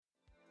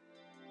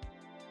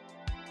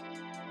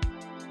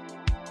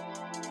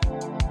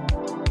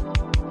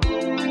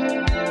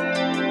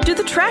Do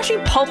the trashy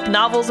pulp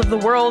novels of the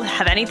world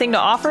have anything to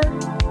offer?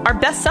 Are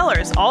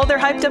bestsellers all they're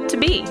hyped up to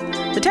be?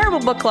 The Terrible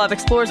Book Club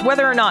explores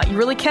whether or not you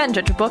really can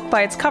judge a book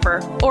by its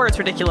cover or its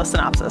ridiculous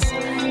synopsis.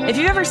 If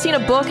you've ever seen a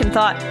book and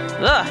thought,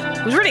 ugh,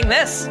 who's reading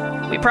this?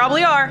 We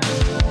probably are.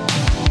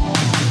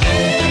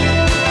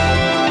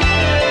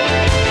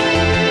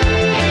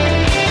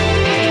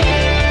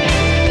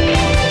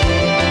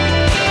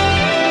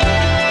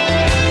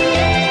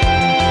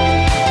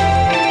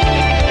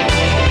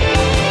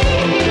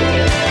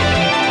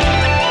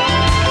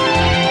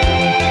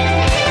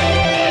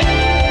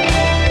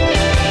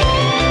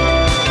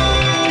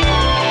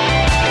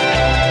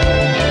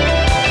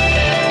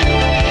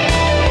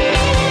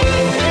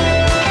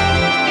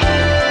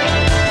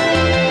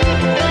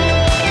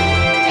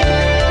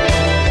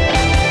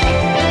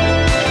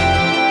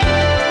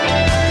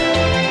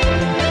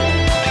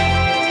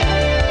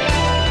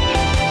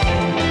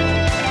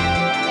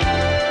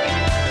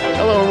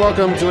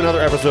 Welcome to another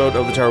episode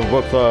of the Terrible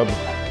Book Club.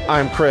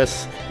 I'm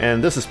Chris,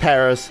 and this is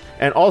Paris,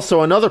 and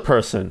also another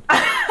person.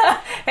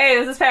 Hey,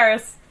 this is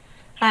Paris.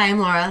 Hi, I'm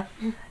Laura.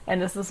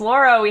 And this is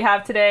Laura. We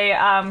have today,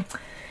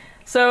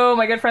 so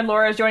my good friend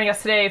Laura is joining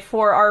us today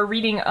for our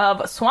reading of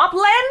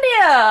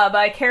Swamplandia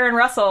by Karen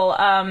Russell.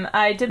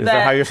 I did Is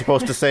that how you're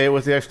supposed to say it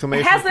with the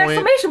exclamation point? It has the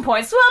exclamation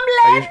point.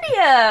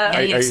 Swamplandia!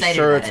 Are you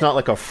sure it's not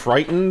like a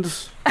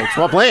frightened... Like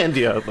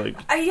Swamplandia, like...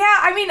 yeah,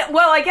 I mean,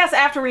 well, I guess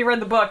after we read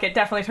the book, it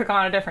definitely took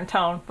on a different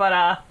tone, but,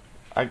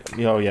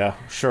 yeah,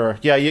 sure.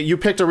 Yeah, you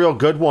picked a real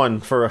good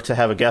one to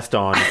have a guest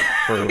on,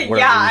 for whatever reason.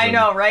 I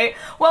know, right?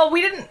 Well,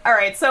 we didn't...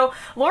 Alright, so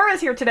Laura's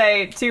here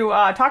today to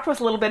talk to us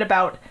a little bit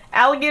about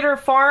alligator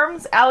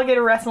farms,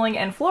 alligator wrestling,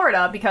 and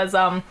Florida, because,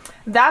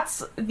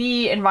 that's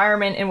the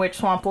environment in which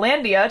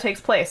Swamplandia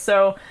takes place.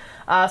 So,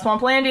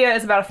 Swamplandia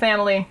is about a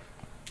family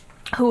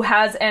who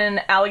has an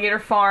alligator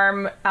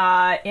farm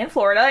in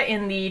Florida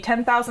in the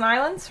 10,000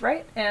 Islands,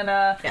 right? And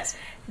yes.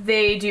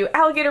 They do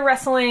alligator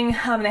wrestling.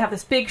 They have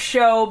this big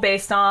show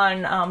based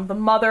on the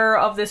mother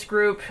of this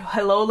group,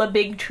 Hilola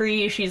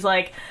Bigtree. She's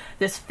like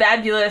this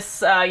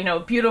fabulous,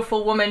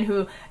 beautiful woman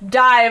who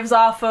dives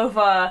off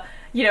of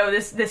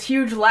this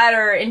huge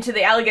ladder into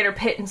the alligator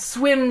pit and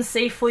swims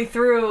safely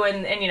through.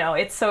 And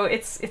it's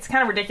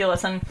kind of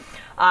ridiculous. And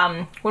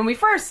when we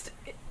first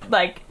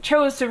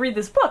chose to read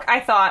this book, I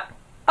thought,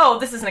 oh,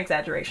 this is an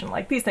exaggeration.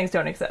 Like, these things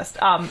don't exist.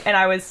 And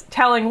I was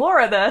telling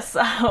Laura this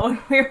when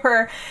we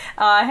were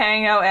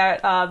hanging out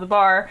at the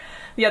bar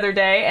the other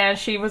day, and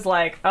she was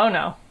like, oh,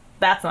 no,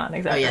 that's not an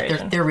exaggeration.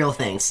 Oh, yeah, they're real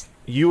things.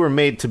 You were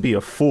made to be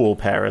a fool,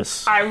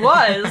 Paris. I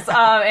was.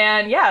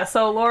 And, yeah,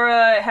 so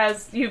Laura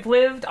you've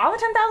lived on the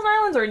 10,000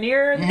 Islands or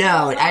near?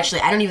 No,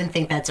 actually, I don't even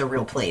think that's a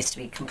real place, to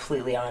be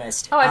completely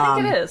honest. Oh,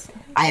 I think it is.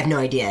 I have no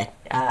idea.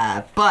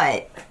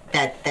 But...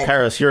 That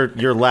Paris,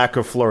 your lack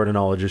of Florida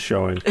knowledge is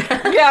showing.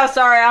 Yeah,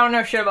 sorry, I don't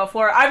know shit about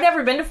Florida. I've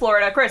never been to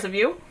Florida. Chris, have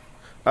you?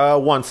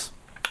 Once.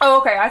 Oh,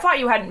 okay. I thought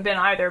you hadn't been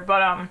either,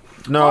 but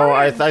No,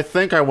 I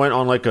think I went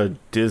on like a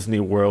Disney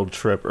World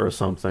trip or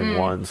something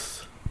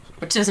once.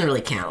 Which doesn't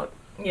really count.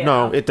 Yeah.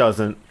 No, it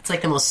doesn't. It's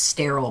like the most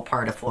sterile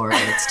part of Florida.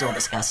 It's still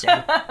disgusting.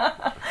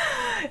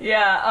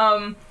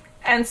 Yeah.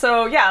 And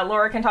so, yeah,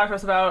 Laura can talk to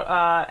us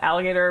about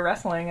alligator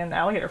wrestling and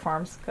alligator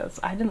farms, because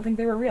I didn't think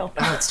they were real.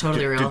 Oh, it's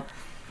totally real.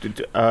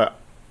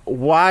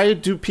 Why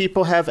do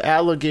people have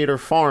alligator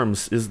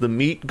farms? Is the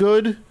meat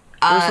good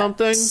or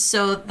something?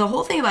 So the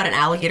whole thing about an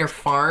alligator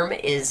farm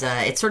is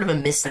it's sort of a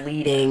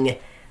misleading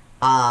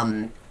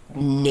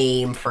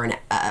name for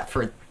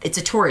it's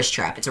a tourist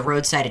trap. It's a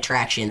roadside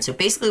attraction. So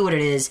basically what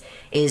it is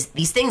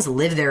these things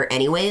live there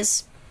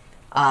anyways.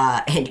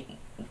 And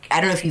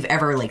I don't know if you've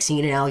ever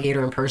seen an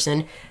alligator in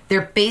person.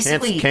 They're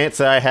basically can't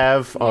say I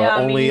have.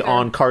 Only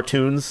on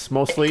cartoons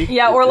mostly.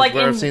 Yeah, or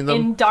I've seen them.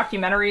 in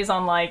documentaries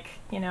on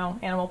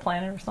Animal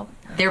Planet or something.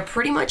 They're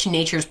pretty much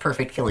nature's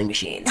perfect killing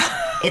machines.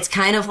 It's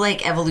kind of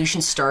like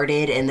evolution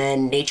started and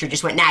then nature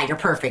just went, nah, you're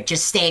perfect.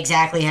 Just stay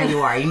exactly how you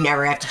are. You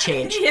never have to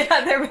change.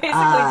 Yeah, they're basically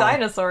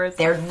dinosaurs.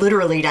 They're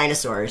literally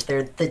dinosaurs.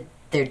 They're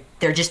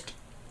just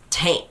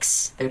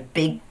tanks. They're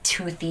big,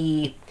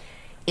 toothy,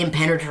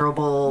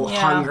 impenetrable,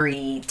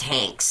 hungry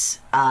tanks.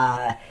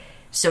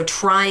 So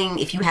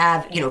if you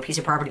have, a piece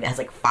of property that has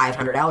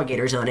 500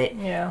 alligators on it,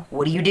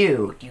 what do?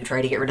 Do you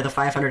try to get rid of the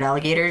 500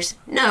 alligators?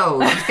 No,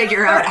 you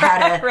figure out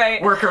how to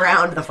work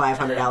around the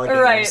 500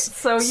 alligators. Right,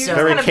 so you just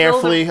very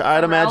carefully,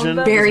 I'd imagine.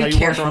 Very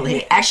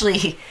carefully.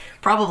 Actually,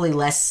 probably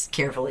less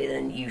carefully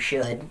than you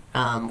should,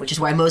 which is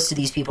why most of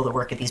these people that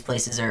work at these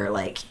places are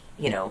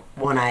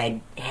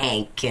one-eyed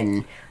Hank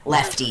and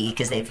Lefty,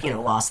 because they've,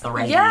 lost the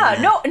right. Yeah,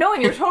 no,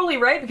 and you're totally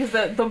right, because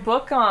the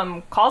book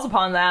calls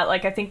upon that.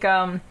 I think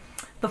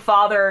the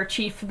father,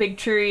 Chief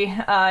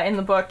Bigtree, in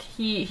the book,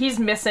 he's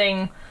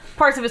missing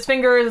parts of his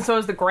fingers, and so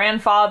is the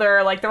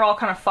grandfather. They're all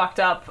kind of fucked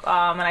up.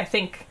 And I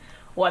think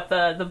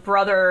the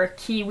brother,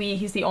 Kiwi,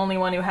 he's the only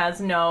one who has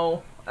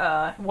no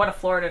what a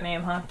Florida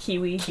name, huh?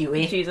 Kiwi.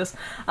 Kiwi. Jesus.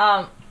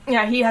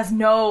 Yeah, he has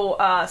no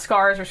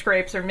scars or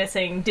scrapes or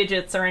missing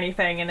digits or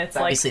anything, and it's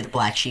Obviously the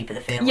black sheep of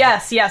the family.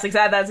 Yes,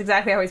 exactly. That's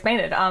exactly how he's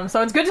painted.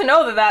 So it's good to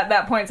know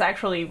that point's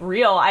actually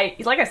real.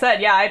 Like I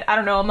said, I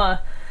don't know.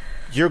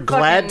 You're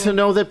glad to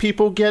know that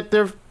people get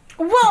their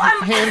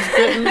I'm hands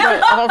bitten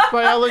off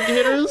by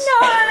alligators?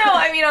 No.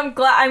 I mean, I'm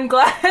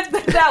glad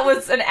that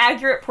was an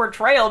accurate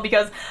portrayal,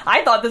 because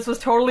I thought this was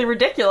totally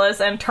ridiculous,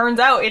 and turns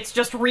out it's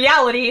just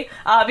reality,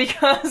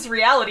 because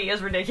reality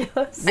is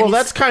ridiculous. Well,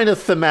 that's kind of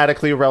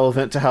thematically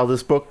relevant to how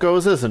this book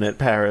goes, isn't it,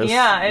 Paris?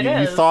 Yeah, it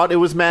is. You thought it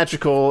was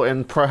magical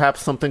and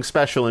perhaps something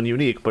special and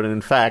unique, but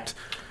in fact,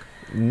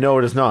 no,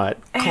 it is not.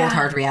 Cold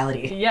hard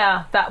reality.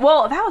 Yeah, that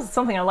was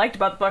something I liked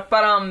about the book.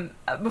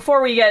 But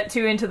before we get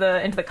into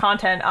the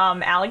content,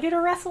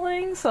 alligator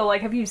wrestling. So,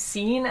 like, have you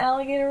seen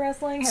alligator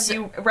wrestling? Have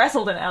you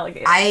wrestled an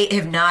alligator? I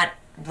have not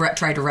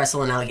tried to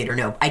wrestle an alligator.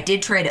 No, I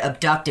did try to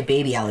abduct a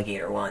baby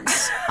alligator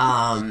once.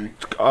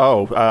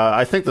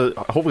 I think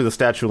hopefully the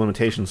statute of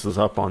limitations is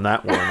up on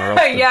that one, or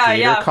else the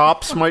gator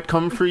cops might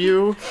come for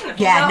you.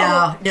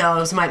 Yeah, no. It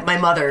was my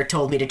mother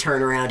told me to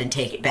turn around and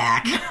take it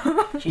back.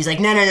 She's like,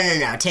 no,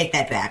 take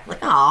that back. I'm like,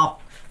 oh.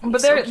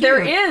 But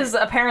there is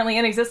apparently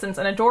in existence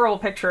an adorable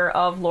picture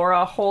of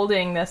Laura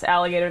holding this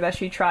alligator that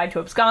she tried to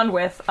abscond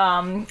with.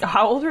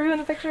 How old are you in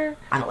the picture?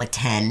 I don't know, like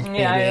 10.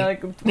 Yeah,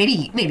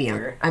 maybe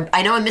younger.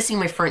 I know I'm missing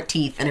my front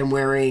teeth and I'm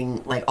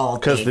wearing like all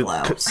day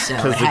glow. Because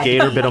the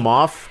gator bit them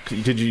off.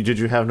 Did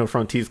you have no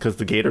front teeth because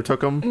the gator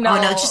took them? No.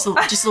 Oh no,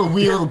 just a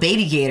wee little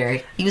baby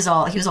gator. He was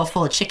all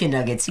full of chicken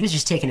nuggets. He was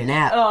just taking a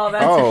nap. Oh,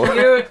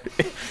 that's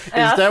cute.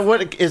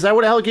 Is that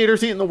what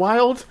alligators eat in the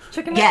wild?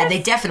 Chicken nuggets? Yeah, they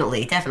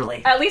definitely.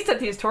 At least at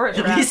these tourist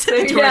traps. At least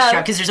at the tourist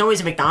trap, because there's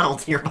always a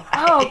McDonald's nearby.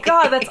 Oh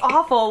god, that's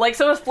awful. Like,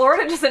 so is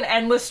Florida just an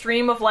endless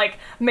stream of like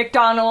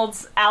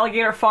McDonald's,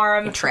 alligator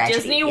farm,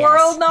 Disney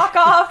World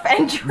knockoff,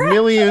 and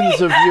millions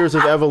of years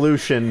of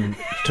evolution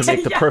to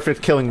make the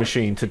perfect killing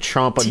machine to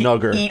chomp a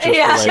nugger. Eat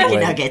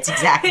chicken nuggets,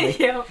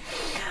 exactly.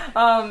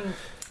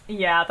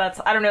 Yeah, that's,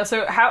 I don't know.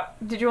 So how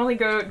did you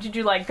go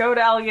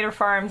to alligator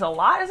farms a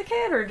lot as a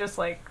kid, or just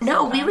like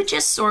No, we would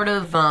just sort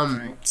of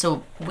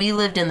so we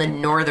lived in the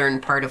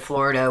northern part of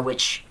Florida,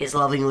 which is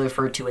lovingly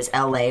referred to as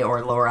LA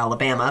or Lower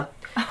Alabama.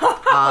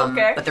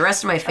 Okay. But the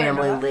rest of my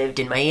family lived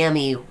in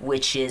Miami,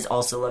 which is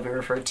also lovingly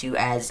referred to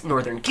as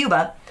northern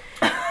Cuba.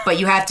 But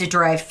you have to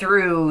drive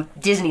through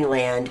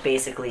Disneyland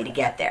basically to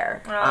get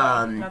there.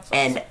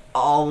 And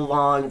all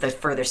along the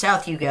further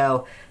south you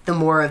go, the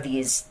more of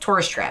these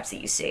tourist traps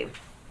that you see.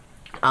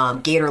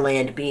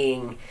 Gatorland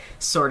being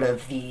sort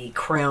of the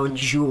crown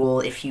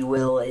jewel, if you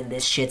will, in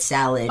this shit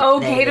salad. Oh,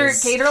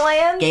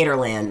 Gatorland?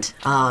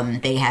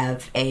 Gatorland. They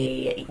have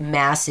a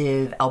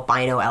massive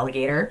albino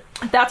alligator.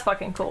 That's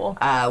fucking cool.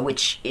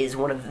 Which is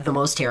one of the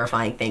most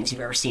terrifying things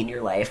you've ever seen in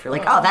your life. You're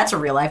like, oh, that's a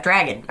real life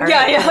dragon. All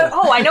right, yeah.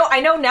 Oh,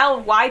 I know now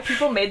why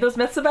people made those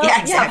myths about.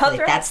 Yeah, exactly.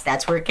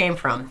 That's where it came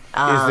from.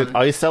 Is it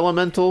ice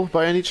elemental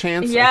by any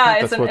chance? Yeah, I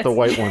think that's what the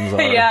white ones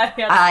are.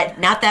 Yeah.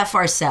 Not that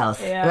far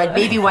south. Yeah. But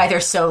maybe why they're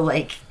so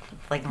like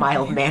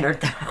mild mannered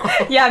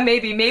though. Yeah,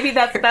 maybe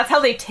that's how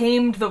they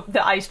tamed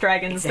the ice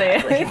dragons.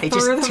 Exactly. They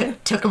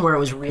just took them where it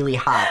was really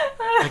hot.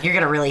 Like, you're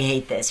gonna really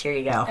hate this. Here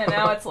you go. And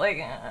now it's like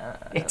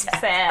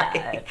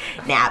sad.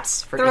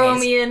 Naps for Throw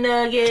days. me a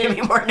nugget. Give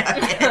me more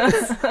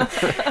nuggets.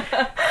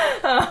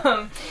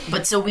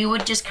 But so we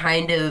would just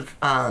kind of.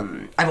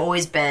 I've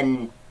always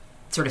been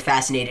sort of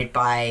fascinated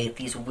by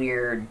these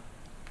weird,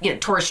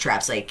 tourist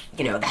traps, like,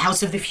 the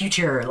House of the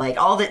Future, like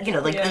all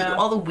the,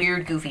 all the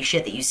weird, goofy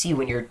shit that you see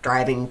when you're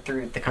driving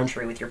through the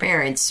country with your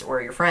parents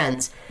or your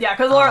friends. Yeah,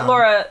 because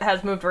Laura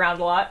has moved around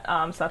a lot,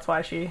 so that's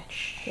why she,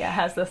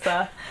 has this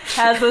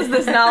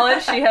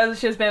knowledge.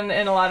 She's been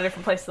in a lot of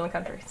different places in the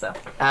country. So,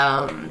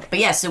 but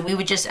yeah, so we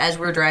would just, as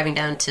we were driving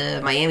down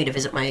to Miami to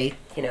visit my,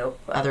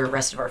 other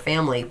rest of our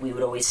family, we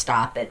would always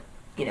stop at,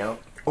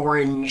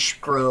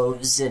 orange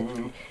groves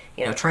and.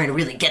 Trying to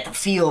really get the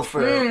feel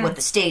for what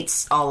the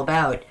state's all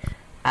about.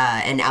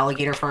 And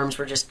alligator farms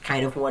were just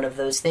kind of one of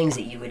those things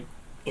that you would,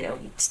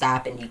 you'd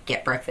stop and you'd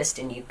get breakfast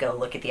and you'd go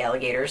look at the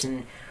alligators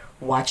and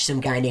watch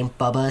some guy named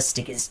Bubba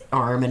stick his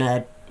arm in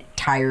a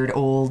tired,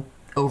 old,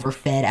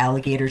 overfed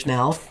alligator's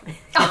mouth.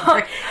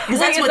 Because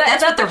that's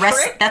what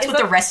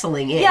the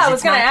wrestling is. Yeah, I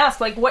was going to ask,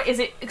 like, what is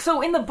it?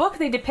 So in the book,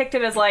 they depict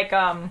it as like,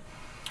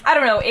 I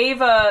don't know,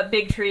 Ava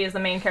Bigtree is the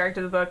main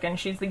character of the book, and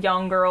she's the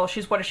young girl.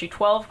 She's, what is she,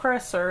 12,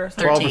 Chris? Or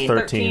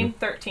 13.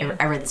 13.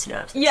 I read the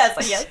synopsis.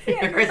 Yes.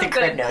 I read the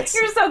crib notes.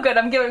 You're so good.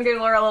 I'm giving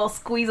Laura a little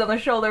squeeze on the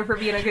shoulder for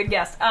being a good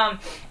guest.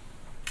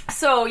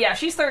 So, yeah,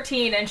 she's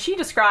 13, and she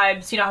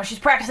describes, how she's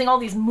practicing all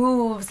these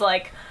moves,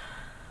 like...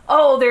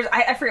 Oh,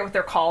 I forget what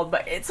they're called,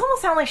 but it's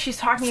almost sounds like she's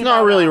talking about... It's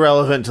not really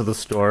relevant to the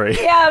story.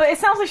 Yeah, but it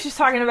sounds like she's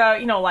talking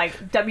about, like,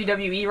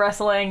 WWE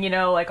wrestling,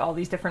 like, all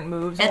these different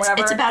moves or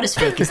whatever. It's about as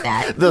fake as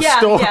that. The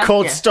Stone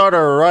Cold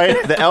Stunner,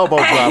 right? The elbow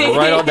drop,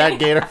 right on that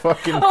gator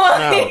fucking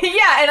snout.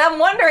 Yeah, and I'm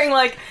wondering,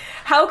 like,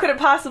 how could it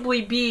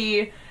possibly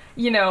be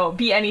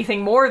be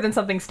anything more than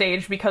something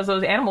staged because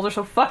those animals are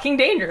so fucking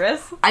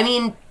dangerous. I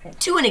mean,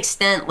 to an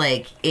extent,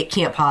 like, it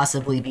can't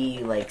possibly be,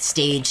 like,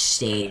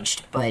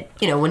 staged, but,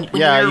 when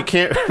you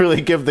can't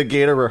really give the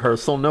gator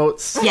rehearsal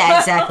notes. Yeah,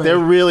 exactly. They're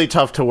really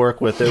tough to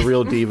work with. They're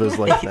real divas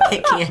like that. They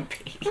can't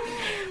be.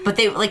 But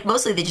they, like,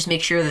 mostly they just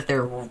make sure that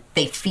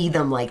they feed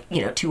them, like,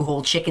 2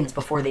 whole chickens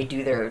before they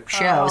do their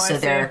show, so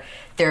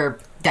they're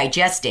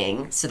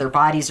digesting, so their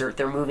bodies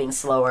they're moving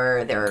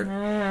slower,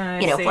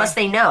 plus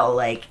they know,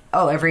 like,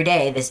 every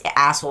day this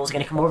asshole is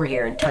going to come over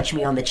here and touch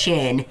me on the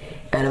chin,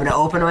 and I'm going to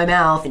open my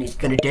mouth, and he's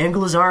going to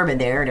dangle his arm in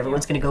there, and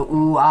everyone's going to go,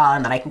 ooh, ah,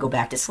 and then I can go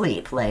back to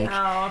sleep, like.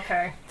 Oh,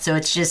 okay. So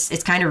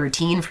it's kind of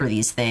routine for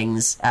these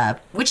things,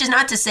 which is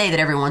not to say that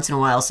every once in a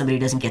while somebody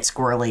doesn't get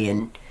squirrely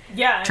and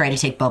try to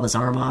take Bubba's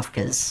arm off,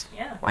 because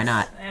why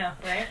not? Yeah,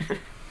 right?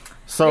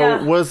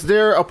 So was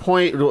there a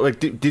point, like,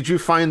 did you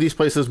find these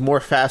places more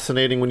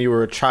fascinating when you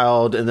were a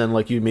child, and then,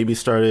 like, you maybe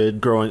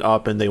started growing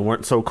up and they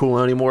weren't so cool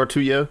anymore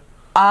to you?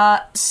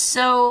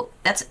 So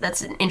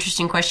that's an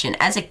interesting question.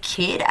 As a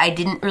kid, I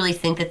didn't really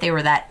think that they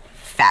were that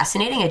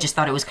fascinating. I just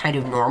thought it was kind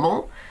of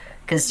normal.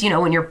 Because,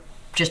 when you're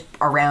just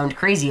around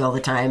crazy all the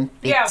time,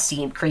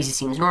 crazy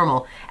seems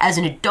normal. As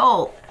an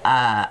adult,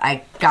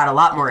 I got a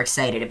lot more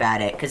excited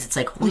about it because it's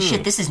like, holy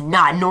shit, this is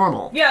not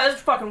normal. Yeah, this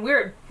is fucking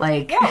weird.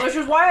 Like, which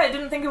is why I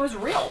didn't think it was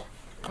real.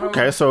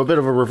 Okay, so a bit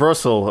of a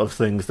reversal of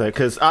things there,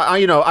 because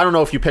I don't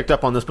know if you picked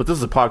up on this, but this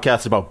is a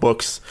podcast about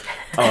books,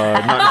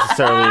 not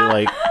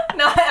necessarily like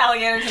not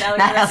alligators and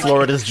alligators.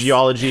 Florida's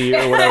geology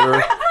or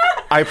whatever.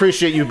 I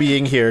appreciate you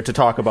being here to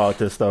talk about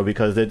this, though,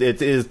 because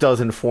it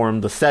does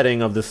inform the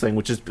setting of this thing,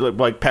 which is,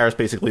 like Paris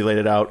basically laid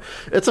it out.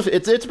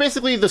 It's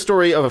basically the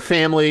story of a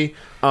family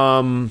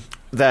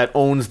that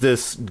owns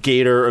this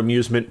gator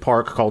amusement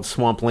park called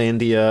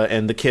Swamplandia,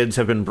 and the kids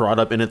have been brought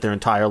up in it their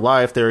entire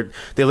life.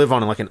 They live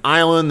on, like, an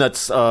island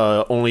that's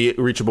only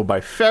reachable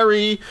by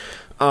ferry.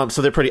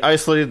 So they're pretty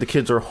isolated. The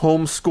kids are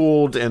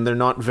homeschooled, and they're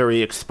not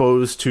very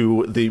exposed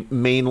to the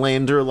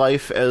mainlander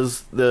life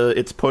as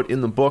it's put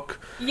in the book.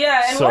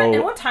 Yeah, and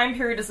in what time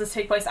period does this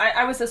take place?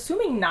 I was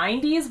assuming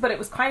 90s, but it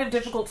was kind of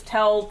difficult to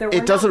tell. There were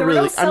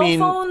no cell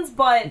phones,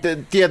 but...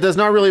 there's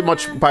not really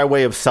much by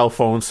way of cell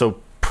phones,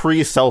 so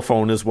pre-cell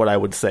phone is what I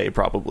would say,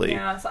 probably.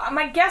 Yeah, so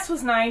my guess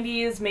was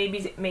 90s, maybe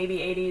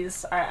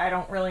 80s. I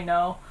don't really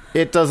know.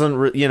 It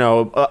doesn't,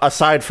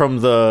 aside from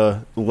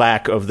the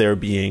lack of there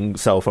being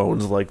cell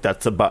phones, like,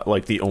 that's about,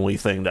 like, the only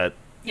thing that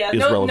is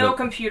relevant. No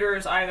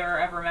computers either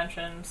ever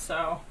mentioned,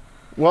 so...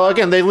 Well,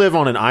 again, they live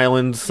on an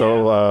island,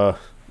 so,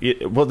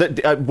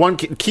 one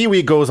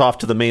Kiwi goes off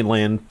to the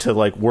mainland to,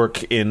 like,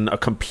 work in a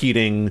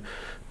competing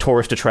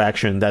tourist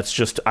attraction that's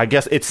just, I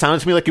guess, it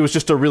sounds to me like it was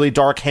just a really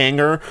dark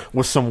hangar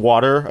with some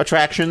water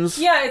attractions.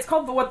 Yeah, it's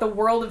called the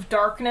World of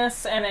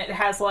Darkness, and it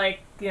has,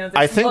 like,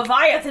 this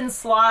Leviathan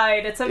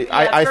slide.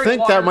 I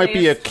think that might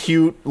be a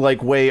cute,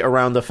 like, way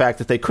around the fact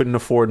that they couldn't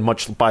afford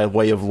much by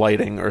way of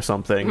lighting or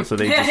something, so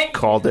they just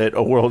called it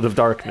a World of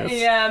Darkness.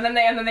 Yeah, and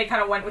then they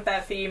kind of went with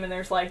that theme, and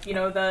there's, like,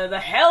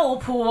 the hell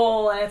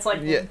pool, and it's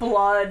like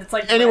blood. It's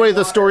like anyway,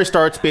 the story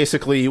starts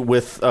basically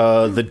with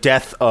the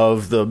death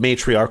of the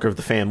matriarch of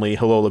the family,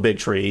 Halola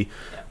Bigtree,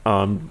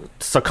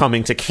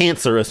 succumbing to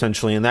cancer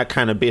essentially, and that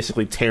kind of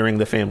basically tearing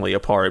the family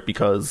apart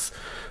because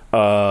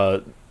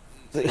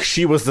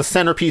she was the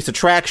centerpiece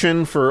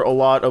attraction for a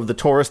lot of the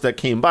tourists that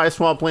came by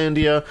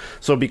Swamplandia.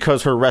 So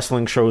because her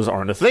wrestling shows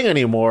aren't a thing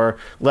anymore,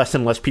 less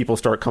and less people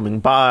start coming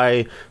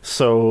by.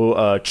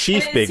 So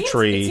Chief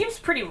Bigtree... It seems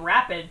pretty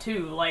rapid,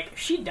 too. Like,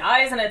 she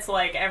dies and it's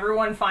like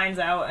everyone finds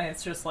out and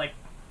it's just, like,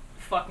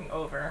 fucking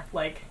over.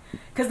 Like,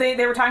 because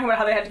they were talking about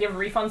how they had to give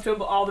refunds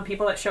to all the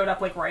people that showed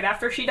up, like, right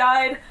after she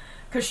died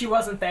because she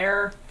wasn't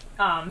there.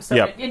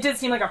 It did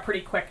seem like a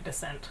pretty quick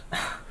descent.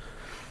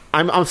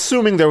 I'm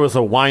assuming there was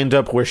a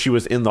wind-up where she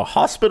was in the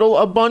hospital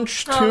a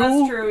bunch, too. Oh,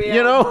 that's true,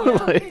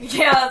 yeah.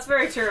 Yeah. That's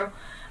very true.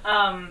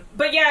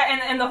 But yeah,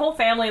 and the whole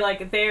family,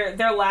 like, their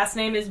last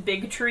name is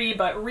Bigtree,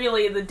 but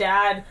really the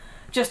dad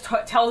just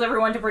tells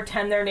everyone to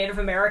pretend they're Native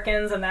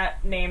Americans, and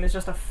that name is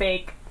just a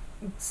fake,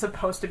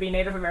 supposed to be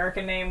Native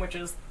American name, which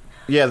is...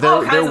 Yeah,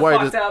 they're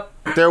white.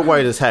 They're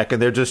white as heck,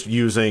 and they're just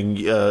using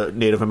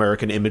Native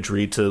American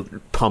imagery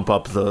to pump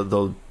up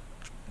the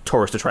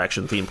tourist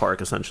attraction theme park,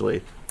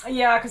 essentially.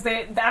 Yeah, because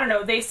I don't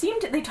know, they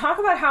talk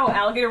about how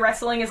alligator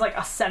wrestling is like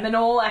a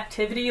Seminole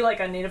activity, like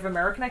a Native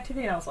American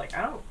activity, and I was like,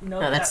 I don't know.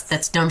 No,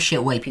 that's dumb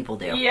shit white people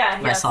do.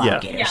 Yeah, wrestle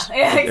alligators.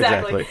 Yeah,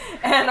 exactly.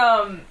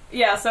 And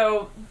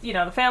so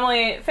the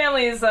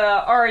family's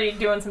already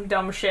doing some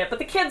dumb shit, but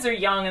the kids are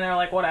young and they're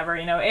like, whatever.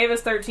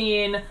 Ava's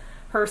 13,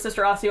 her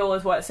sister Osceola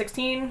is what,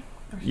 16?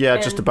 Yeah,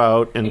 just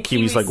about, and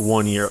Kiwi's like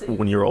 1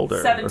 year older.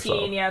 17, or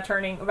so. Yeah,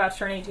 about to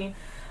turn 18.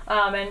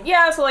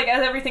 So like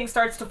as everything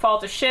starts to fall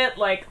to shit,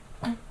 like,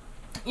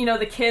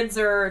 the kids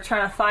are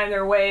trying to find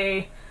their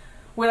way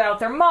without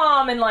their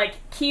mom, and like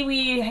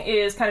Kiwi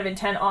is kind of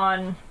intent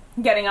on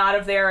getting out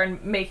of there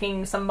and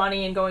making some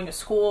money and going to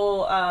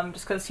school,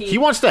 just because he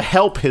wants to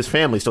help his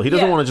family still. He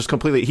doesn't want to just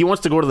completely... He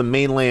wants to go to the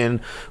mainland,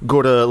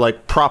 go to,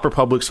 like, proper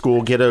public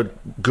school, get a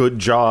good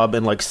job,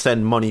 and, like,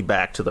 send money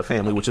back to the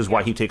family, which is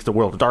why he takes the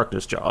World of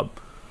Darkness job.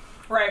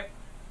 Right.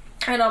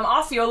 And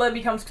Osceola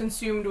becomes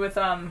consumed with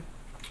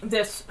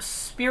this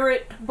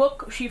spirit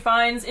book she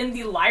finds in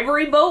the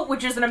library boat,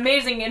 which is an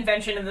amazing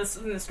invention in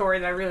the story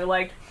that I really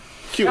liked.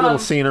 Cute little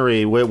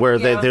scenery where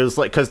there's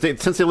like, because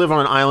since they live on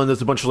an island,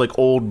 there's a bunch of like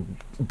old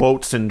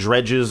boats and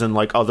dredges and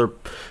like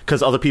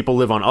because other people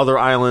live on other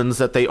islands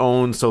that they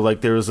own. So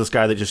like there was this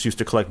guy that just used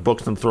to collect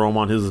books and throw them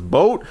on his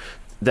boat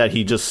that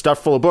he just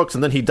stuffed full of books,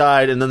 and then he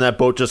died, and then that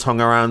boat just hung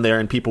around there,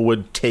 and people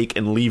would take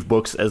and leave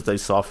books as they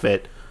saw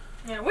fit.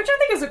 Yeah, which I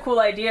think is a cool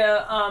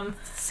idea.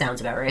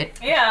 Sounds about right.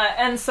 Yeah,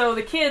 and so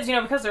the kids,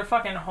 because they're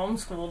fucking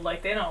homeschooled,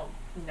 like they don't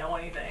know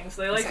anything,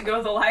 so they like to go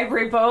to the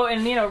library boat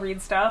and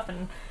read stuff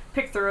and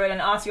pick through it, and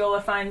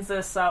Osceola finds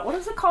this, what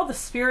is it called? The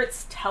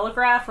Spirit's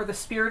Telegraph, or the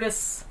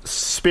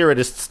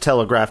Spiritist's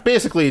Telegraph.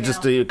 Basically,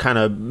 just a kind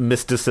of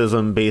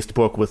mysticism-based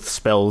book with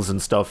spells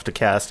and stuff to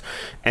cast.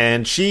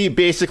 And she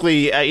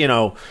basically,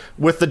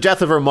 with the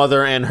death of her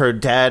mother and her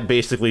dad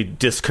basically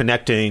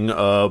disconnecting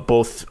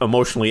both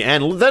emotionally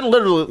and then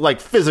literally,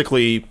 like,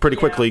 physically pretty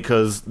quickly,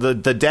 because the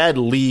dad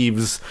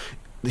leaves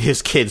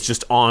his kids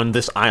just on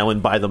this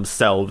island by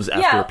themselves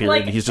after a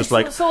period. He's just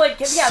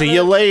see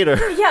you later.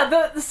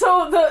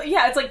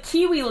 It's like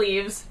Kiwi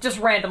leaves just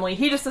randomly.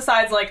 He just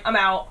decides, like, I'm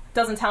out,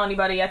 doesn't tell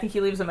anybody. I think he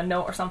leaves them a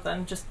note or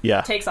something, just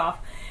takes off.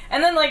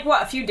 And then, like,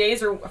 a few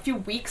days or a few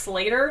weeks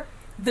later,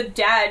 the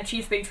dad,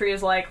 Chief Bigtree,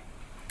 is like,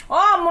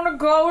 I'm gonna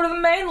go to the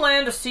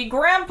mainland to see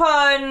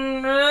Grandpa,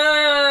 and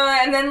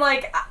then,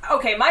 like,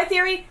 okay, my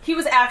theory, he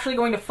was actually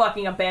going to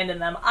fucking abandon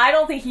them. I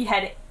don't think he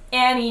had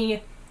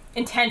any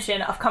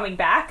intention of coming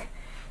back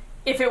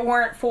if it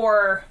weren't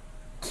for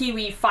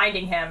Kiwi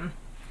finding him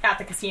at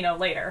the casino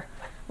later.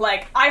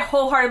 Like, I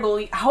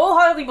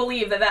wholeheartedly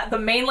believe that the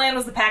mainland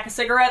was the pack of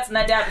cigarettes and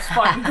that dad was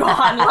fucking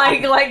gone.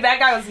 like that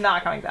guy was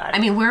not coming back. I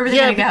mean, where were they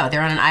gonna go?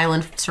 They're on an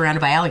island surrounded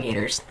by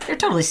alligators. They're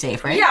totally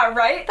safe, right? Yeah,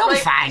 right? They'll be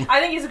fine.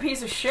 I think he's a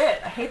piece of shit.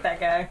 I hate that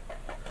guy.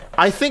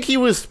 I think he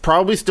was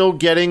probably still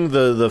getting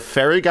the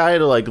ferry guy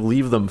to, like,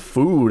 leave them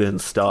food and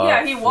stuff.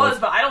 Yeah, he was,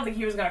 but I don't think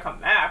he was gonna come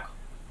back.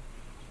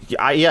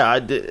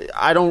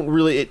 I don't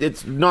really...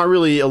 It's not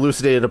really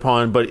elucidated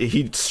upon, but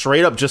he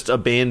straight up just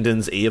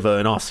abandons Ava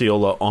and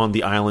Osceola on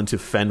the island to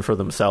fend for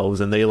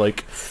themselves, and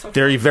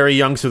they're very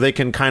young, so they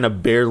can kind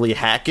of barely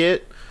hack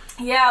it.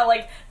 Yeah,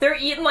 like, they're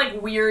eating,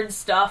 like, weird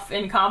stuff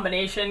in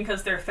combination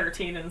because they're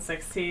 13 and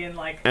 16,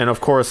 like... And, of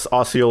course,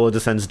 Osceola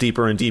descends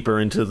deeper and deeper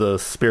into the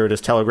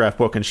Spiritist Telegraph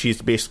book, and she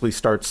basically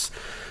starts...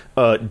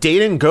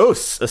 dating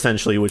ghosts,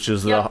 essentially, which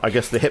is, I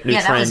guess, the hip new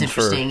trend. Yeah, that was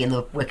interesting in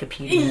the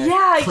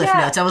Wikipedia cliff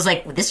notes. I was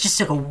like, this just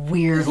took a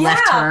weird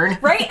left turn.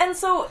 Right, and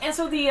so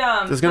the...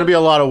 There's going to be a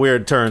lot of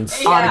weird turns.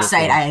 Oh, I'm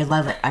excited. I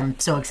love it. I'm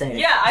so excited.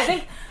 Yeah, I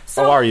think...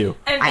 So, are you?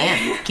 I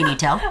am. Can you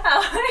tell?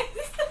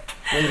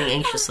 Waiting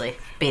anxiously.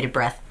 Bated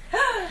breath.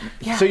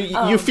 Yeah, so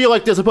you feel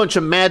like there's a bunch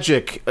of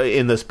magic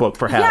in this book,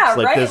 perhaps. Yeah,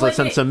 like, right? there's a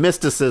sense of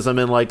mysticism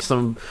and, like,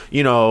 some,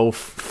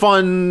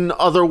 fun,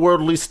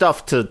 otherworldly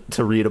stuff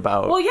to read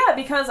about. Well, yeah,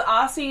 because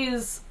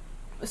Ossie's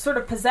sort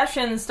of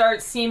possession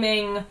starts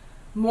seeming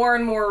more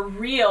and more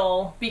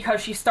real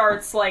because she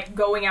starts, like,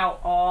 going out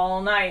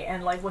all night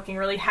and, like, looking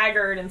really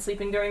haggard and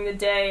sleeping during the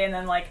day and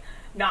then, like,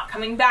 not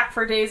coming back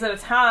for days at a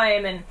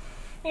time. And,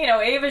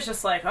 Ava's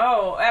just like,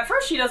 at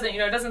first she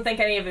doesn't think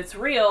any of it's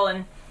real,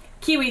 and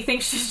Kiwi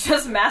thinks she's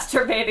just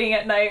masturbating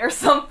at night or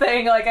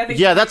something. Like, I think.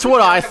 Yeah, that's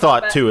what I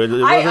thought too. It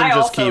wasn't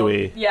just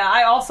Kiwi. Yeah,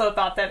 I also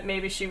thought that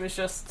maybe she was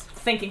just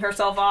thinking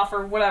herself off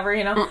or whatever,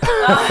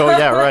 Oh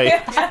yeah, right.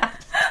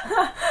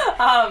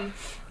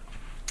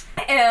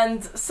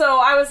 And so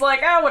I was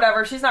like,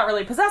 whatever. She's not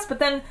really possessed. But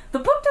then the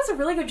book does a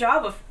really good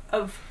job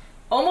of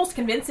almost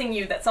convincing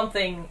you that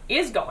something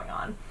is going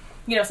on.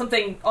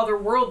 Something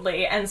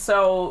otherworldly. And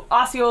so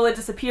Osceola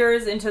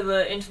disappears into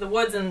the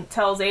woods and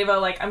tells Ava,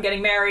 like, I'm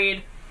getting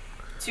married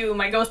to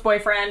my ghost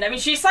boyfriend. I mean,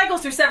 she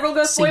cycles through several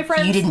ghost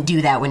boyfriends. You didn't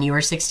do that when you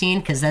were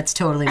 16? Because that's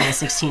totally my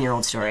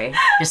 16-year-old story.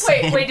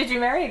 Wait, did you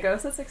marry a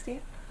ghost at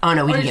 16? Oh,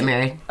 no, we didn't get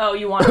married. Oh,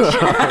 you wanted to?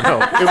 No,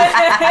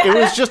 it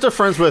was just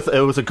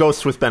it was a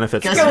ghost with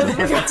benefits. Ghost with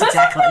benefits,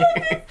 exactly.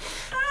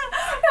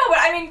 No, but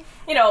I mean,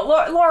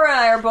 Laura and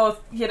I are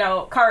both,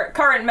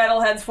 current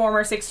metalheads,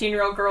 former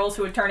 16-year-old girls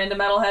who would turn into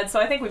metalheads, so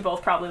I think we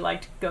both probably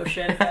liked ghost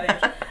shit at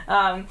that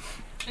age.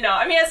 No,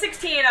 I mean, at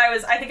 16,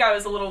 I think I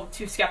was a little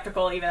too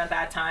skeptical even at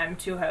that time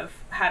to have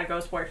had a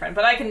ghost boyfriend.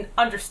 But I can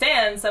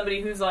understand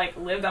somebody who's, like,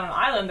 lived on an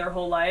island their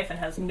whole life and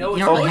has no...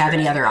 You don't really have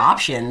any other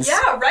options.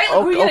 Yeah, right? Like,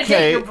 who are you going to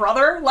date, your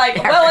brother?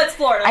 Like, it's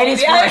Florida. It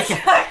is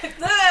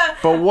Florida.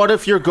 But what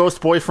if your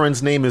ghost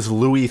boyfriend's name is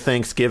Louis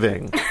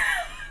Thanksgiving?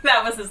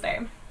 That was his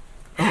name.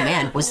 Oh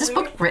man, was this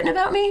book written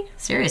about me?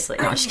 Seriously.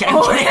 No, I'm just kidding.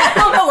 Oh, yeah.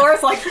 Oh, no,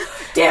 Laura's like,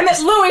 damn it,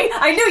 Louis,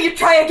 I knew you'd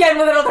try again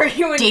with another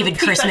human David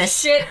piece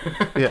Christmas. of shit.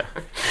 Yeah.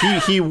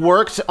 He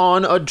worked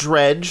on a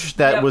dredge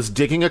that was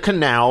digging a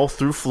canal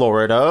through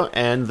Florida,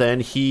 and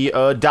then he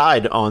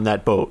died on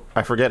that boat.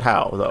 I forget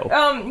how, though.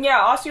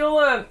 Yeah,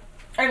 Osceola...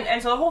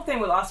 And so the whole thing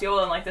with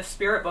Osceola and, like, this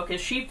spirit book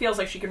is she feels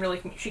like she can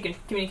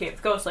communicate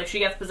with ghosts. Like, she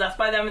gets possessed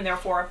by them and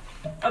therefore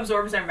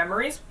absorbs their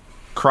memories.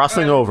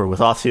 Crossing over with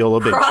Osceola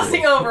Bigtree.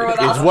 Crossing over with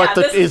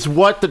Osceola. Is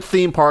what the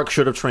theme park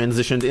should have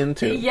transitioned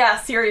into. Yeah,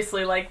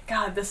 seriously. Like,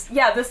 God, this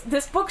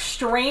book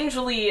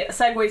strangely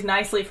segues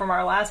nicely from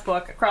our last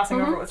book, Crossing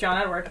Over with John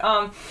Edward.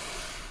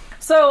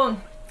 So,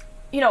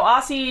 you know,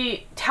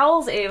 Ossie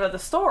tells Ava the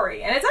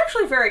story, and it's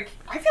actually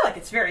I feel like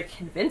it's very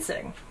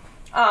convincing.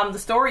 The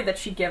story that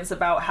she gives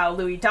about how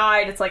Louis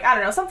died, it's like, I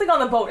don't know, something on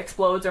the boat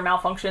explodes or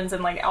malfunctions,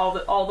 and, like,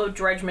 all the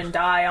dredgemen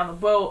die on the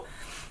boat.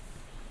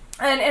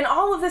 And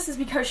all of this is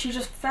because she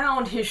just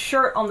found his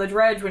shirt on the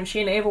dredge when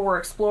she and Ava were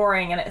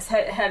exploring, and it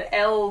had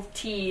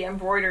LT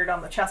embroidered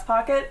on the chest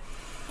pocket.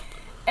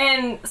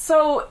 And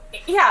so,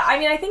 yeah, I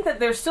mean, I think that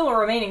there's still a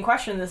remaining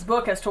question in this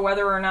book as to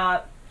whether or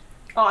not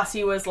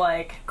Ossie was,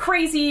 like,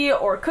 crazy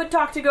or could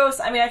talk to ghosts.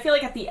 I mean, I feel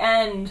like at the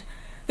end,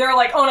 they're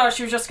like, oh no,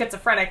 she was just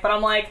schizophrenic, but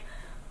I'm like,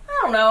 I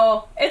don't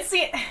know.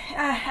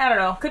 I don't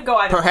know. Could go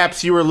either way.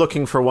 Perhaps you were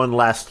looking for one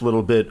last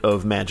little bit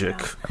of magic.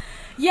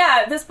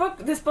 Yeah, this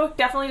book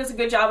definitely does a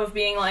good job of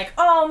being like,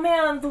 oh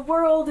man, the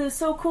world is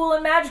so cool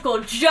and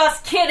magical.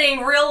 Just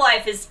kidding, real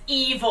life is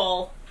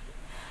evil.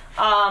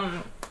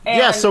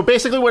 Yeah, so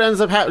basically what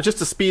ends up happening, just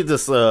to speed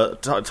this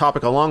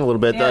topic along a little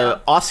bit,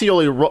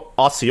 Osceola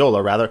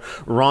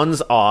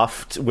runs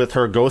off with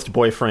her ghost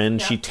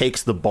boyfriend. Yeah. She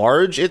takes the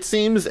barge, it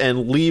seems,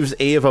 and leaves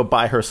Ava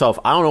by herself.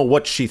 I don't know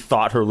what she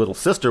thought her little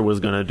sister was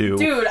going to do.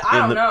 Dude, I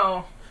don't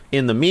know.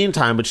 In the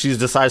meantime, but she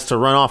decides to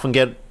run off and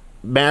get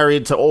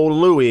married to old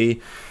Louis.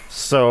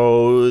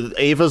 So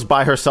Ava's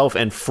by herself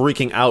and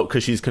freaking out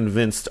because she's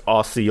convinced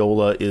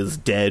Osceola is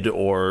dead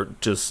or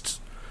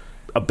just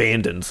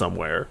abandoned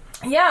somewhere.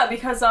 Yeah,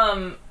 because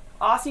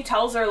Ossie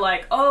tells her,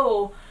 like,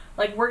 oh,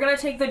 like, we're gonna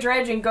take the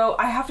dredge and go,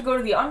 I have to go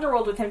to the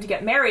underworld with him to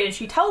get married, and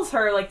she tells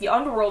her, like, the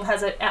underworld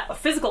has a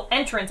physical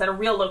entrance at a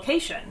real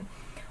location.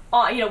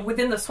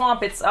 Within the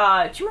swamp, it's, do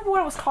you remember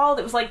what it was called?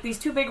 It was, like, these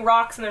two big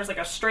rocks, and there's, like,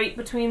 a strait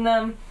between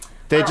them.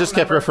 They just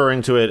kept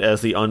referring to it as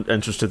the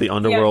entrance to the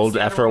underworld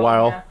after a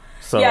while. Yeah.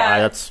 So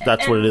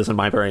that's what it is in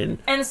my brain.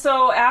 And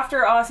so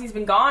after Ossie's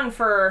been gone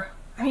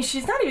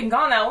she's not even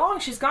gone that long.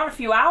 She's gone a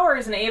few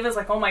hours, and Ava's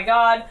like, oh my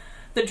god,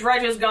 the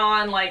dredge is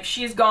gone, like,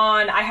 she's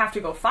gone, I have to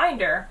go find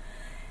her.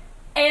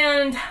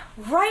 And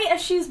right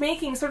as she's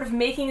making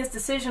this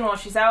decision while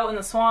she's out in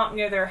the swamp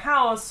near their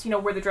house,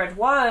 where the dredge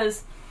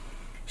was,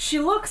 she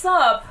looks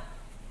up,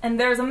 and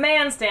there's a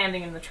man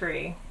standing in the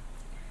tree.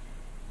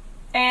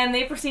 And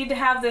they proceed to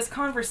have this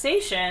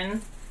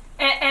conversation.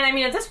 And I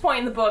mean, at this point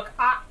in the book,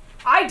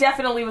 I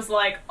definitely was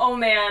like, oh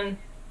man,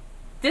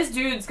 this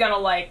dude's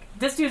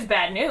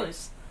bad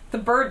news. The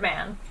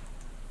Birdman.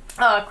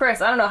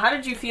 Chris, I don't know, how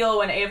did you feel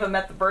when Ava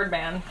met the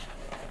Birdman?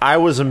 I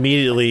was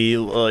immediately,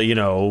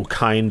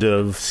 kind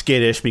of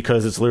skittish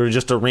because it's literally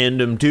just a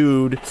random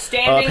dude.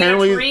 Standing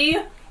in a tree?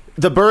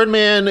 The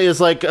Birdman is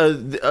like,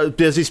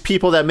 there's these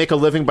people that make a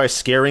living by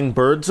scaring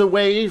birds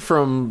away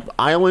from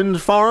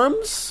island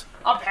farms.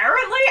 Apparently?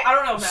 I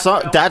don't know if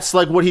that's that's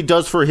like what he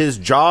does for his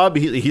job.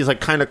 He's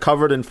like kind of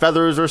covered in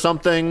feathers or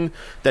something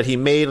that he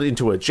made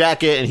into a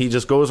jacket, and he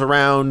just goes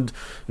around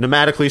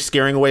nomadically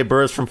scaring away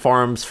birds from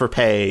farms for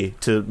pay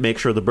to make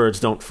sure the birds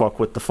don't fuck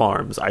with the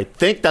farms. I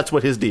think that's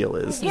what his deal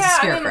is. He's a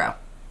scarecrow.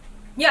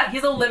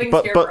 He's a living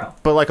scarecrow.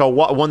 But like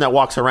one that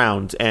walks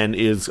around and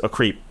is a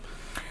creep.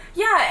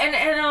 Yeah,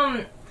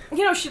 and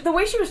the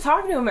way she was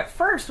talking to him at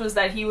first was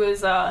that he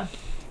was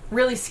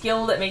really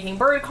skilled at making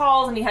bird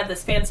calls, and he had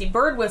this fancy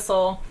bird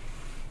whistle.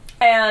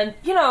 And,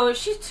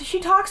 she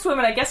talks to him,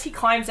 and I guess he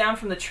climbs down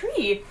from the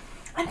tree.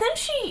 And then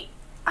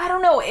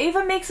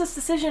Ava makes this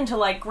decision to,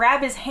 like,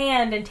 grab his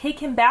hand and take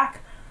him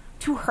back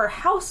to her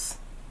house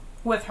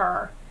with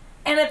her.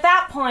 And at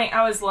that point,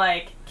 I was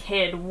like,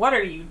 kid, what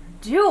are you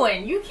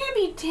doing? You can't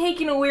be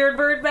taking a weird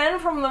Birdman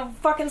from the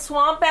fucking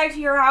swamp back to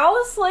your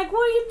house. Like,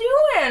 what are you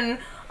doing?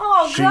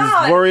 Oh,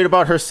 God. She's worried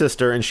about her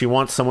sister, and she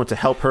wants someone to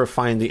help her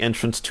find the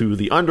entrance to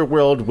the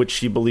underworld, which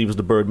she believes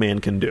the Birdman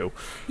can do.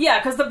 Yeah,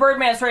 because the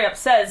Birdman straight up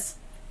says,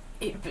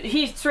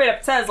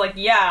 like,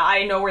 yeah,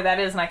 I know where that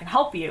is, and I can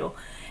help you.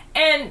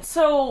 And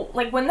so,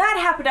 like, when that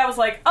happened, I was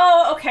like,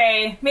 oh,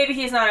 okay, maybe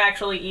he's not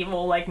actually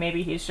evil. Like,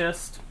 maybe he's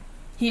just,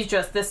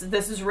 this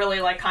is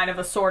really, like, kind of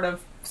a sort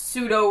of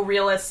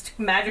pseudo-realist,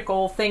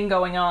 magical thing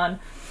going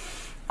on.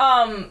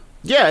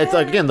 Yeah, it's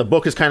like, again, the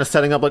book is kind of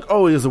setting up like,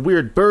 oh, he's a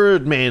weird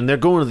bird man. They're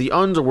going to the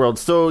underworld.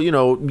 So,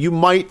 you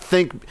might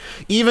think,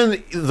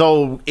 even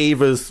though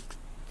Ava's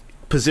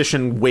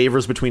position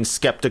wavers between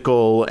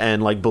skeptical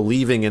and, like,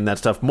 believing in that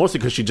stuff, mostly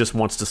because she just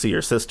wants to see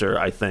her sister,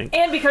 I think.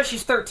 And because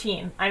she's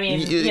 13. I mean,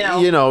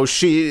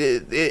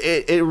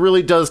 it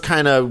really does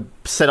kind of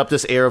set up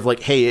this air of,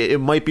 like, hey,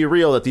 it might be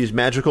real that these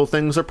magical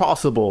things are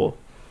possible.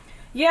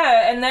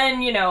 Yeah, and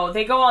then, you know,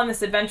 they go on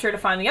this adventure to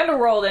find the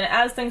underworld, and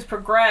as things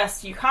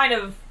progress, you kind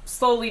of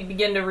slowly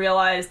begin to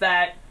realize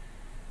that,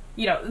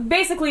 you know,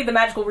 basically the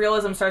magical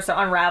realism starts to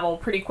unravel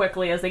pretty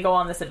quickly as they go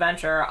on this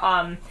adventure.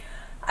 I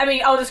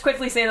mean, I'll just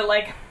quickly say that,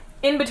 like,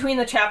 in between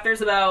the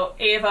chapters about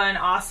Ava and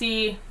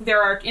Aussie,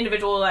 there are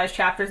individualized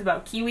chapters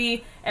about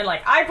Kiwi, and,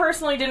 like, I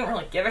personally didn't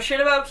really give a shit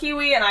about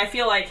Kiwi, and I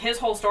feel like his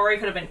whole story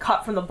could have been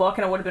cut from the book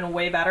and it would have been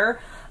way better.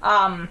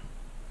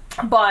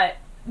 But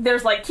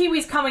there's, like,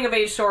 Kiwi's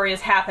coming-of-age story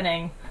is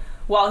happening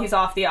while he's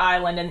off the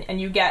island,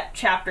 and you get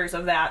chapters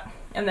of that.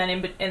 And then,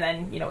 in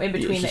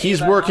between,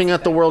 he's working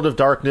at the World of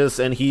Darkness,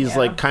 and he's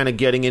like kind of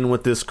getting in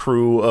with this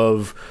crew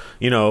of,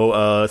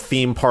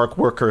 theme park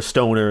worker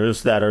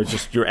stoners that are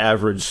just your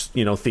average,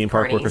 theme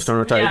park worker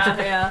stoner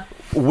types,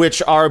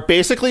 which are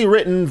basically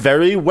written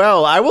very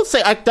well. I will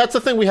say that's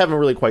the thing we haven't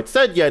really quite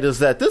said yet, is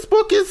that this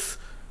book is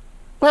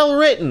well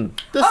written.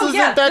 This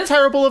isn't that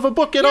terrible of a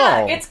book at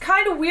all. It's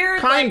kind of weird.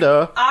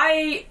 Kinda.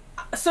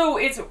 So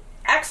it's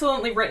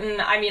excellently written.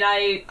 I mean,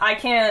 I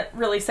can't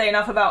really say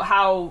enough about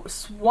how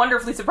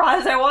wonderfully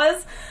surprised I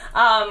was.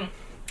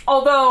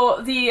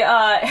 Although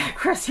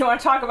Chris, you want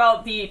to talk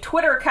about the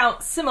Twitter account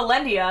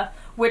Similendia,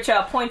 which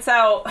points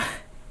out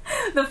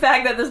the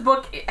fact that this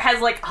book has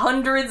like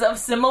hundreds of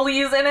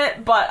similes in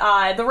it,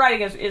 but the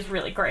writing is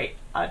really great,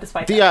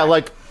 despite that. Yeah,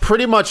 like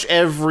pretty much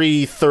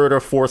every third or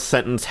fourth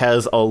sentence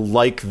has a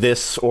like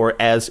this or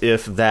as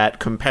if that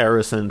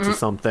comparison to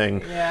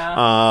something.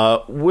 Yeah.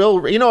 While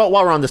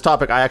we're on this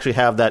topic, I actually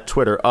have that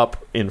Twitter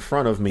up in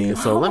front of me,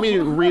 so let me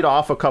read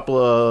off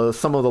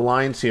some of the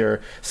lines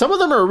here. Some of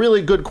them are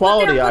really good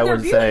quality, I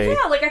would say.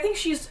 Yeah, like I think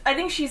she's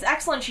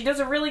excellent. She does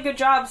a really good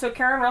job. So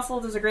Karen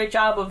Russell does a great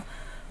job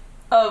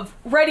of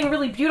writing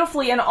really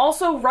beautifully and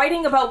also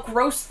writing about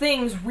gross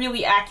things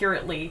really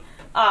accurately.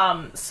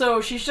 So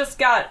she's just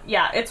got,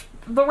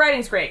 the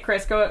writing's great.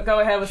 Chris, go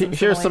ahead with some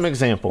Here's some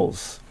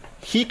examples.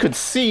 He could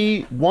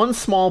see one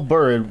small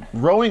bird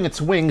rowing its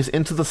wings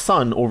into the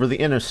sun over the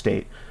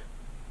interstate,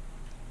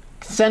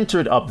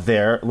 centered up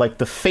there like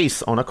the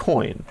face on a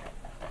coin.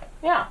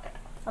 Yeah,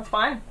 that's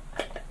fine.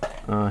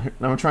 Now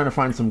I'm trying to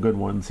find some good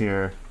ones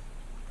here.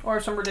 Or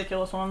some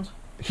ridiculous ones.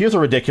 Here's a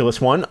ridiculous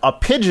one. A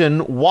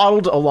pigeon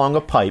waddled along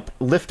a pipe,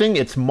 lifting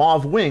its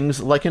mauve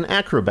wings like an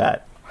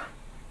acrobat.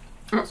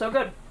 So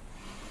good.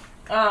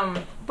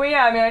 But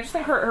yeah, I mean, I just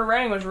think her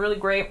writing was really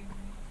great.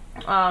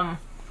 And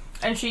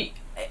she,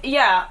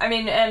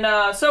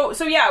 so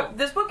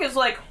this book is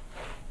like...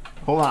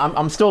 Hold on,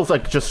 I'm still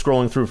like just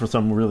scrolling through for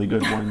some really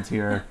good ones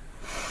here.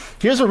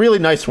 Here's a really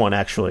nice one,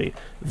 actually.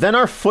 Then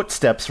our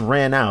footsteps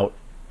ran out,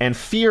 and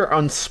fear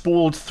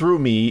unspooled through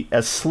me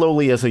as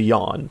slowly as a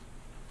yawn.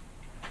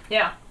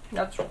 Yeah,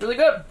 that's really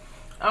good.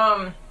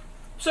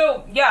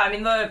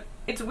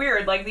 It's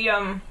weird, like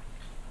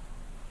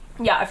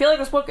I feel like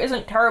this book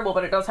isn't terrible,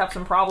 but it does have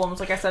some problems.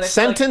 Like I said,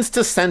 sentence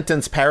to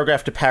sentence,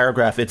 paragraph to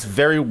paragraph, it's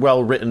very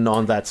well written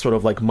on that sort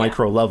of like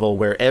micro level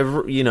where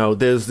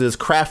there's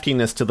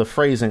craftiness to the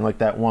phrasing, like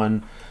that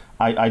one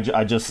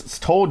I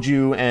just told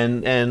you,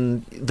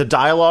 and the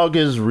dialogue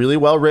is really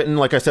well written.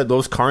 Like I said,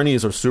 those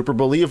carnies are super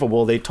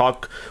believable. They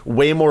talk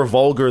way more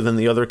vulgar than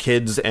the other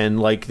kids, and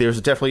like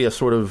there's definitely a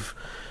sort of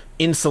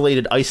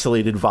insulated,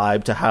 isolated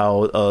vibe to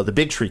how the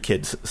Big Tree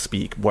kids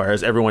speak,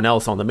 whereas everyone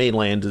else on the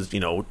mainland is,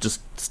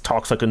 just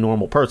talks like a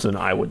normal person,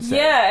 I would say.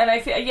 Yeah, and I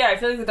feel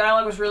like the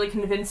dialogue was really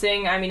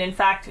convincing. I mean, in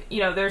fact,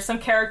 there's some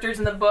characters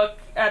in the book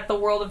at the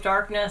World of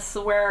Darkness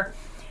where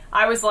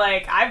I was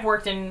like, I've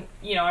worked in,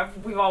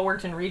 we've all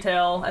worked in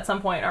retail at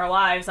some point in our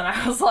lives, and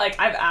I was like,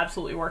 I've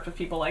absolutely worked with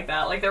people like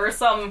that. Like, there was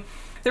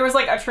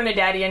like a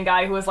Trinidadian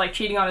guy who was like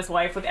cheating on his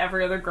wife with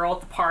every other girl at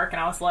the park, and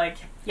I was like,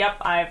 yep,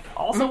 I've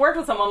also worked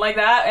with someone like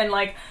that. And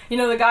like,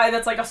 the guy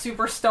that's like a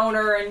super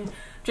stoner and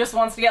just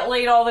wants to get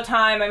laid all the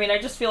time. I mean, I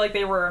just feel like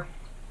they were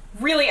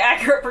really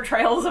accurate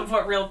portrayals of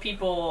what real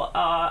people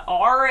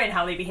are and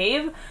how they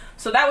behave.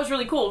 So that was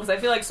really cool, because I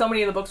feel like so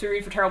many of the books we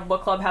read for Terrible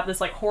Book Club have this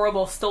like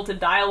horrible stilted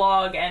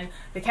dialogue, and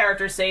the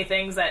characters say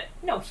things that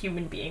no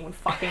human being would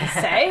fucking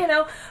say,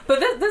 But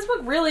this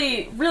book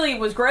really, really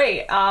was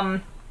great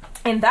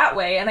in that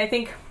way. And I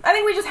think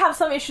we just have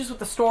some issues with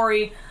the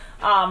story.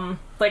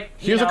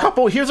 Here's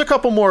a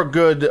couple more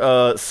good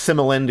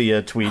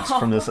Similendia tweets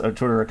from this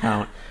Twitter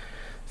account.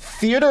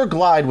 Theodore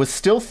Glide was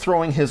still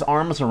throwing his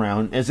arms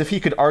around as if he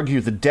could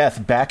argue the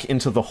death back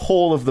into the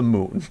hole of the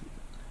moon.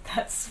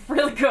 That's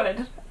really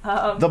good.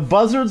 The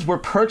buzzards were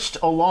perched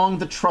along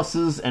the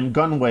trusses and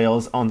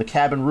gunwales on the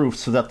cabin roof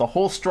so that the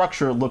whole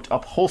structure looked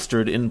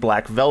upholstered in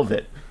black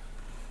velvet.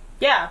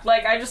 Yeah,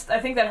 like I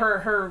think that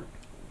her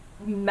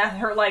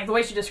like the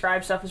way she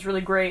describes stuff is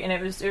really great, and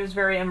it was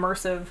very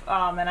immersive.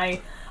 And I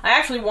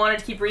actually wanted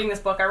to keep reading this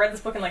book. I read this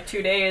book in like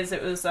 2 days.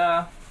 It was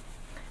it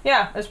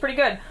was pretty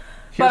good.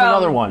 Here's But,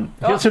 another one.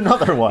 Here's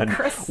another one.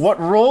 Chris. What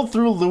rolled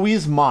through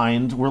Louis'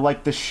 mind were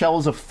like the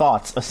shells of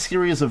thoughts, a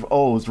series of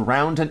O's,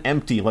 round and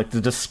empty, like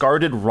the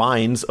discarded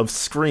rinds of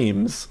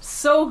screams.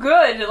 So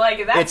good.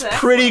 Like, that's It's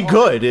pretty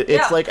good. It's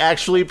Yeah. like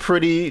actually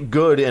pretty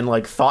good and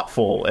like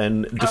thoughtful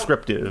and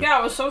descriptive. Yeah,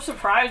 I was so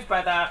surprised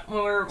by that when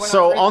I was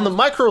So reading on the this.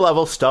 micro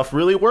level, stuff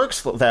really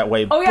works that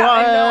way. Oh yeah,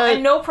 but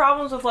and no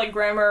problems with like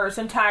grammar or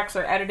syntax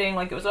or editing.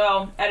 Like, it was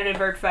all edited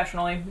very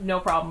professionally, no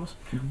problems.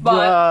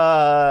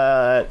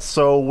 But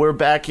so we're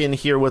back in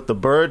here with the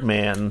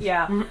Birdman.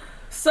 yeah,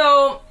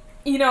 so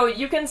you know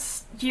you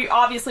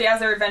obviously as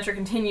their adventure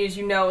continues,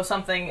 you know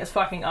something is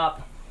fucking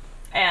up,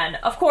 and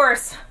of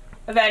course,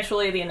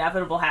 eventually the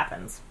inevitable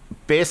happens.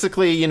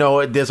 Basically, you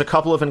know, there's a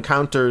couple of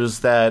encounters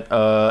that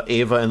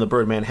Ava and the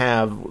Birdman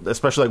have.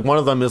 Especially, like one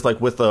of them is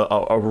like with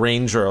a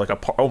ranger, like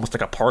almost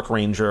like a park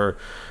ranger.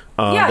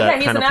 That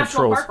he's kind a of national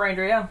patrols. park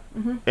ranger. Yeah.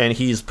 And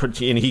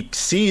he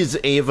sees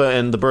Ava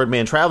and the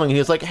Birdman traveling, and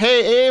he's like,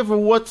 "Hey, Ava,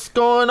 what's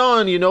going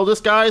on? You know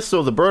this guy?"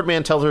 So the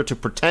Birdman tells her to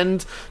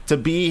pretend to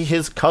be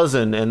his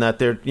cousin, and that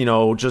they're, you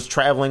know, just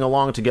traveling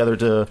along together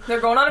to They're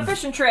going on a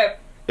fishing trip.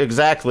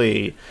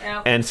 exactly.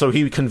 Yeah. And so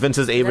he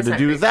convinces Ava That's to not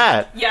do creepy.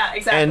 that. Yeah,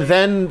 exactly.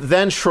 And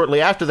then shortly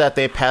after that,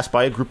 they pass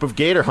by a group of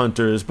gator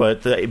hunters,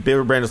 but the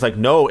Birdman is like,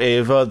 "No,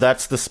 Ava,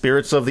 that's the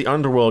spirits of the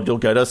underworld. You'll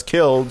get us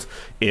killed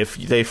if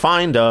they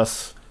find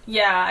us."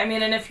 Yeah, I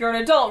mean, and if you're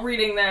an adult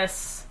reading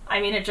this,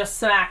 I mean, it just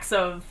smacks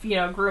of, you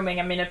know, grooming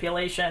and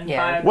manipulation.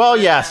 Yeah. Well,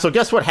 yeah. So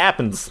guess what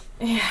happens?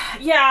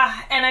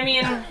 Yeah, and I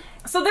mean,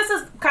 so this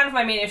is kind of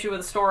my main issue with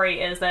the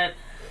story, is that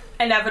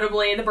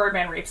inevitably the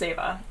Birdman rapes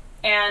Ava.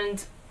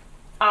 And,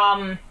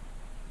 I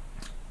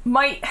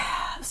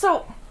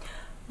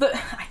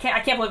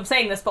can't believe I'm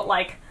saying this, but,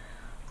 like,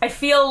 I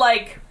feel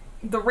like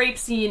the rape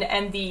scene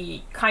and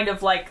the kind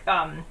of, like,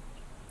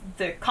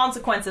 the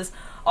consequences,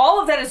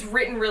 all of that is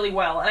written really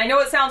well. And I know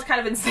it sounds kind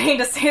of insane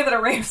to say that a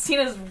rape scene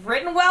is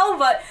written well,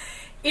 but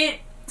it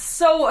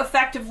so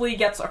effectively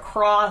gets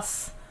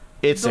across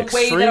It's the way that a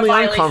extremely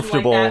violation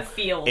uncomfortable. like that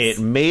feels. It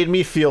made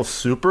me feel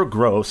super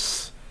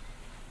gross.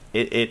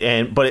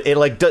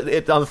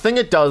 The thing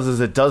it does is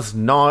it does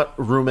not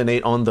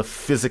ruminate on the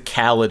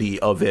physicality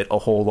of it a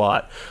whole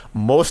lot.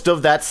 Most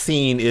of that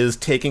scene is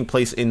taking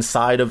place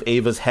inside of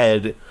Ava's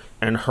head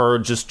and her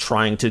just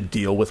trying to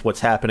deal with what's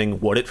happening,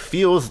 what it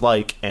feels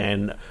like,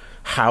 and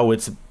how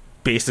it's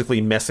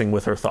basically messing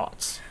with her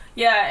thoughts.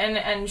 Yeah,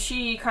 and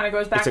she kind of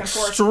goes back It's and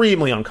forth.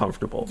 extremely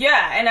uncomfortable.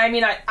 Yeah, and I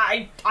mean,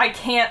 I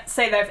can't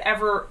say that I've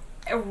ever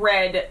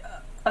read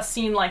a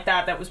scene like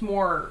that was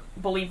more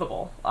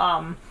believable.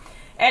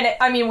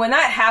 I mean, when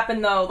that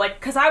happened, though, like,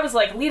 because I was,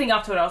 like, leading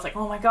up to it, I was like,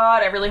 oh my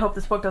god, I really hope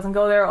this book doesn't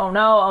go there, oh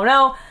no.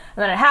 And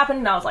then it happened,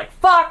 and I was like,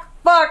 fuck,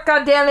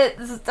 god damn it,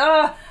 this is,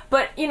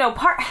 But, you know,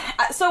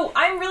 so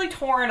I'm really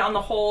torn on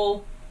the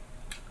whole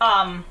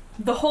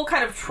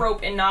kind of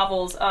trope in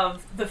novels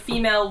of the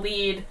female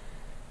lead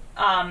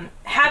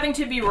having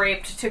to be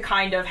raped to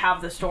kind of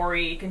have the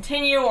story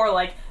continue, or,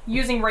 like,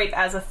 using rape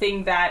as a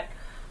thing that,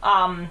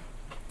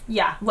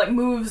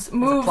 moves as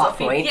a plot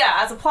point. Yeah,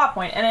 as a plot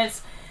point, and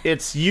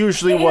It's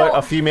usually You what know-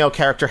 a female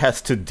character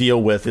has to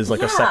deal with is like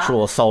a Yeah.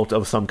 sexual assault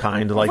of some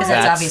kind. Like Well,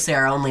 that's that's obviously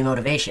our only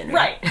motivation,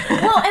 right.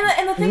 Well,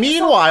 and the thing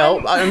Meanwhile,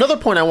 is, so I'm- another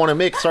point I want to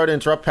make, sorry to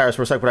interrupt Paris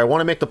for a sec, but I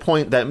want to make the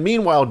point that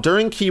meanwhile,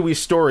 during Kiwi's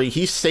story,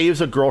 he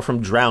saves a girl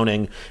from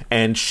drowning,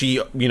 and she,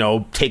 you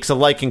know, takes a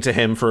liking to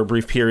him for a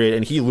brief period,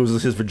 and he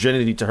loses his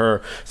virginity to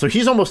her. So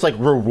he's almost like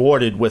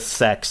rewarded with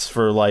sex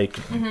for like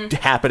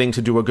happening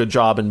to do a good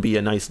job and be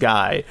a nice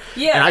guy.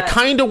 Yeah. And I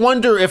kind of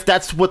wonder if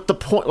that's what the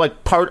point,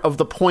 like part of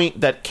the point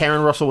that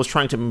Karen Russell was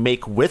trying to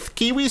make with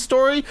Kiwi's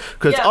story,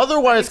 because Yeah, I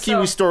otherwise think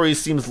so. Kiwi's story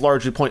seems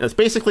largely pointless.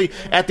 Basically,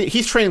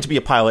 he's training to be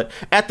a pilot.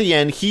 At the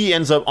end, he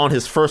ends up on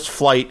his first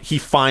flight. He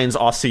finds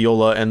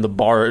Osceola and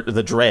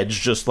the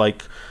dredge just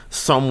like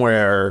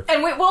somewhere.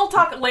 And we'll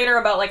talk later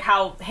about like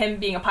how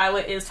him being a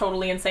pilot is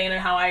totally insane and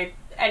how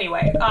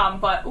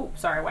but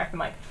sorry, I whacked the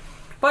mic.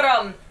 But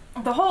I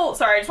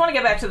just want to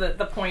get back to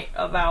the point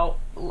about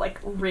like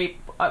rape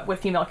with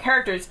female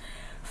characters.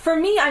 For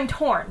me, I'm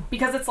torn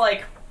because it's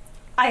like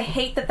I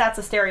hate that that's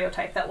a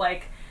stereotype that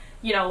like,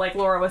 you know, like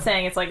Laura was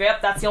saying, it's like,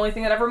 yep, that's the only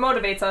thing that ever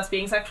motivates us,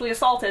 being sexually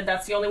assaulted.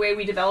 That's the only way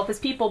we develop as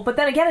people. But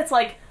then again, it's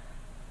like,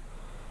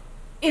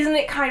 isn't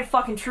it kind of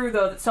fucking true,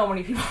 though, that so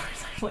many people are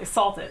sexually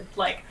assaulted?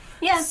 Like,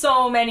 Yeah.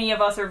 so many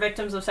of us are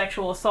victims of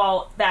sexual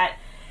assault that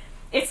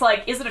it's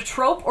like, is it a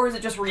trope or is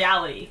it just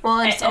reality? Well,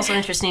 and it's also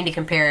interesting to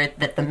compare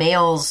that the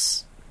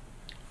male's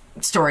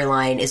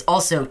storyline is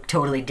also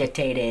totally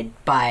dictated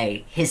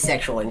by his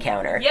sexual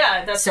encounter.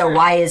 Yeah, that's So true.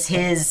 why is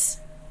his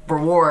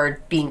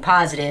reward being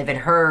positive and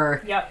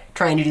her Yep.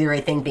 trying to do the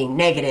right thing being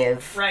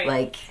negative? Right.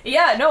 Like,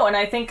 Yeah, no, and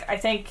I think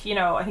you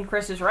know, I think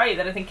Chris is right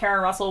that I think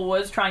Karen Russell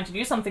was trying to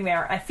do something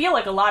there. I feel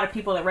like a lot of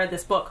people that read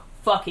this book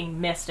fucking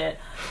missed it.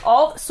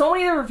 So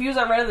many of the reviews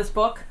I read of this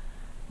book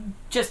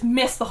just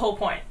miss the whole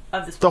point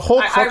of this book. The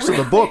whole crux of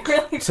the book,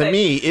 really to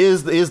me,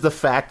 is the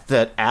fact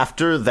that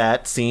after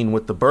that scene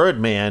with the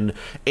Birdman,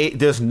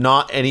 there's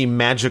not any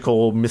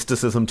magical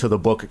mysticism to the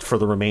book for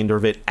the remainder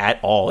of it at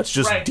all. It's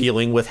just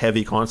dealing with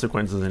heavy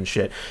consequences and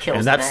shit. Kills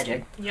and the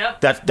magic.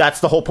 Yep.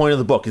 That's the whole point of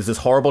the book, is this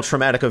horrible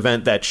traumatic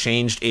event that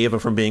changed Ava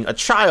from being a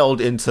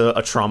child into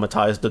a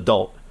traumatized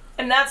adult.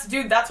 And that's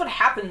what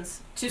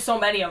happens to so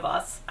many of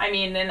us. I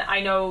mean, and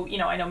I know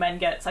men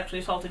get sexually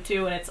assaulted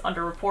too, and it's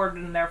underreported,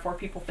 and therefore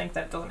people think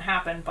that it doesn't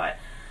happen, but,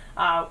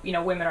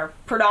 women are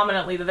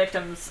predominantly the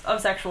victims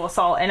of sexual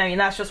assault, and I mean,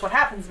 that's just what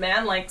happens,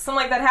 man. Like,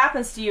 something like that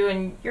happens to you,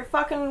 and your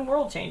fucking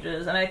world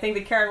changes, and I think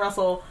that Karen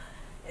Russell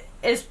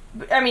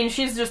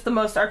she's just the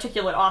most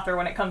articulate author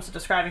when it comes to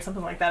describing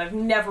something like that. I've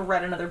never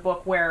read another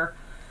book where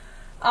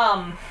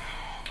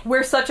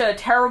such a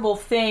terrible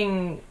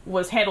thing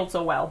was handled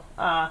so well.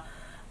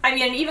 I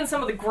mean, even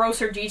some of the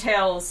grosser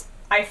details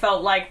I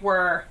felt like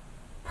were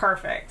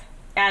perfect.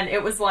 And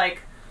it was like,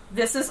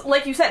 this is,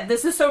 like you said,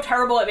 this is so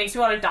terrible it makes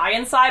me want to die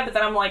inside, but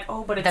then I'm like,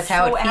 oh, but it's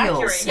so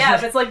accurate. Yeah,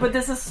 but it's like, but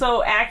this is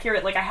so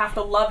accurate, like I have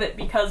to love it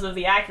because of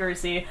the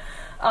accuracy.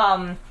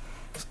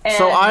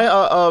 So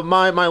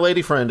my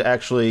lady friend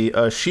actually,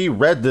 she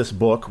read this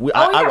book.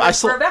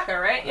 Rebecca,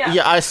 right? Yeah.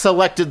 Yeah, I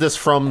selected this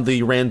from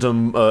the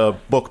random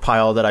book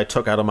pile that I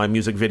took out of my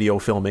music video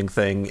filming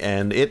thing,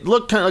 and it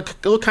looked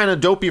kind of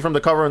dopey from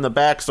the cover and the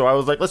back. So I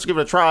was like, let's give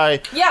it a try.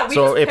 Yeah,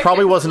 so it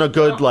probably wasn't a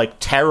good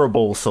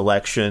terrible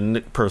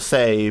selection per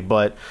se,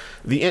 but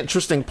the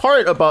interesting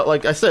part about,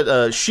 like I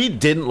said, she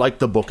didn't like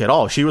the book at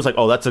all. She was like,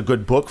 oh, that's a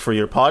good book for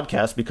your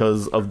podcast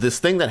because of this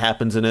thing that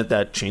happens in it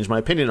that changed my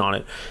opinion on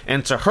it.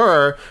 And to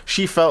her,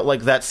 she felt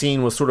like that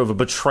scene was sort of a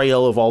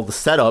betrayal of all the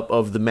setup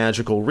of the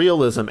magical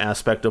realism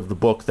aspect of the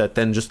book that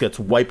then just gets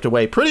wiped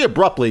away pretty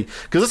abruptly,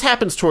 because this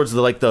happens towards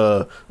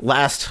the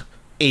last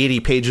 80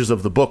 pages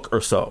of the book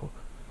or so.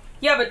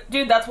 Yeah, but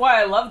dude, that's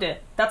why I loved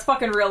it. That's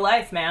fucking real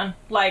life, man.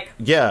 Like,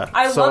 yeah,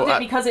 I loved it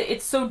because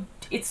it's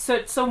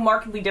so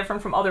markedly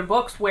different from other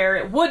books where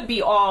it would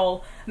be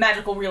all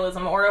magical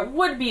realism or it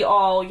would be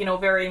all,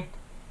 very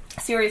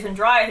serious and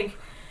dry.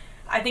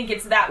 I think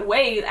it's that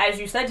way, as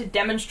you said, to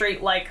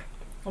demonstrate like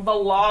the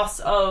loss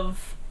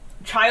of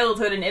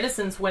childhood and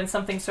innocence when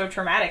something so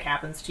traumatic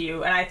happens to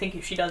you, and I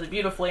think she does it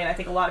beautifully, and I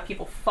think a lot of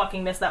people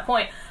fucking miss that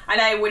point.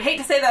 And I would hate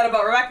to say that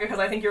about Rebecca, because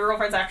I think your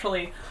girlfriend's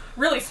actually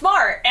really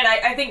smart, and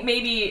I think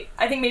maybe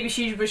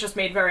she was just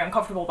made very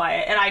uncomfortable by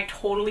it, and I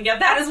totally get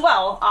that as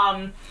well.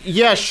 I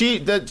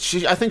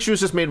think she was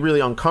just made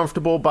really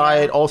uncomfortable by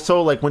it.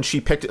 Also, like when she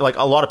picked it, like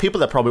a lot of people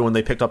that probably when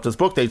they picked up this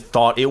book, they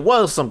thought it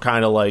was some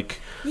kind of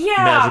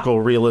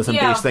magical realism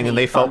based thing, and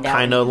they felt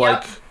kind of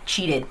like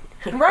cheated.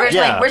 Right.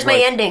 Where's my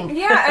ending?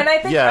 Yeah, and I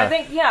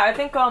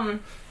think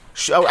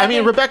I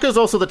mean, Rebecca's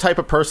also the type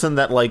of person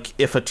that, like,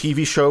 if a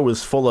TV show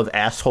is full of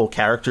asshole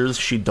characters,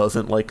 she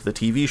doesn't like the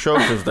TV show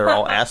because they're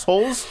all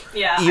assholes.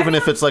 Yeah. Even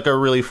if it's, like, a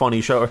really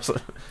funny show or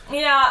something.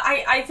 Yeah,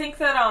 I think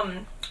that,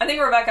 I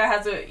think Rebecca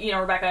has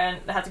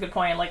a good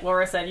point. Like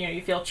Laura said,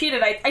 you feel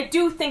cheated. I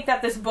do think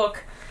that this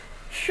book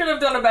should have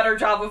done a better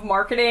job of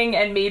marketing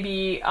and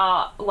maybe,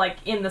 like,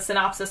 in the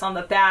synopsis on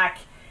the back,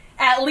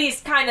 at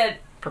least kind of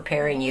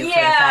preparing you for the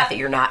fact that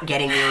you're not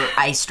getting your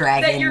ice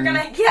dragon that you're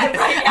gonna,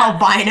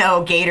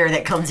 albino gator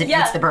that comes and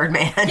eats the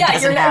Birdman.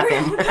 Doesn't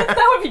happen.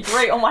 That would be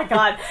great. Oh my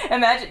god.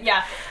 Imagine,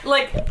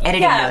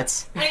 editing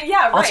notes.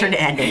 Yeah, right.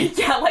 Alternate ending.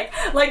 Yeah, like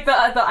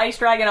the ice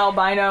dragon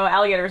albino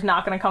alligator is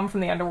not gonna come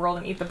from the underworld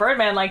and eat the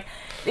Birdman. I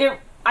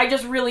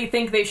just really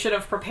think they should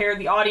have prepared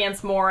the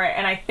audience more,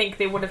 and I think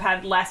they would have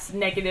had less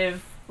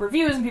negative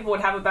reviews and people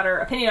would have a better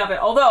opinion of it.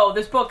 Although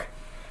this book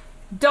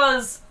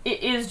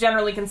is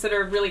generally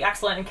considered really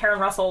excellent, and Karen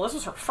Russell, this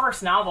was her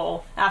first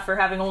novel after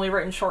having only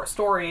written short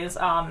stories.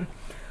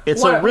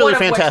 It's a really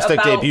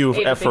fantastic debut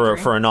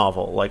for a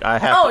novel. Like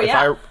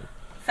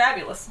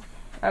fabulous,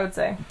 I would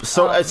say.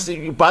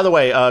 So, by the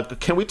way,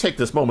 can we take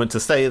this moment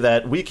to say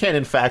that we can,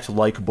 in fact,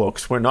 like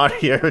books? We're not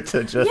here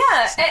to just...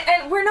 Yeah,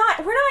 and we're not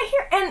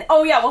here... And,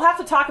 we'll have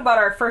to talk about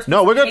our first...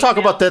 No, we're going to talk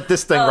about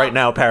this thing right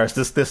now, Paris,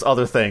 this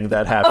other thing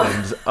that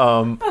happened.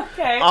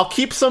 Okay. I'll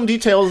keep some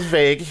details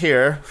vague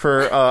here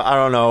for, I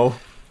don't know,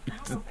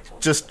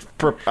 just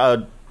for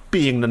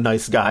being the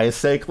nice guy's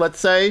sake, let's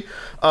say.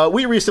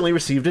 We recently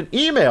received an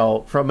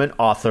email from an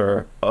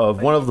author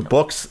of one of the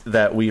books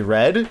that we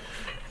read.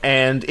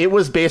 And it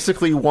was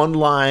basically one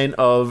line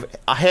of,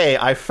 hey,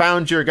 I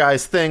found your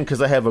guys' thing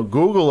because I have a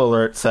Google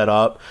alert set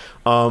up.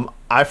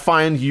 I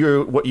find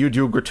what you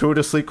do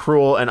gratuitously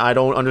cruel, and I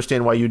don't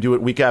understand why you do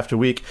it week after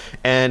week.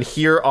 And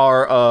here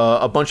are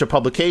a bunch of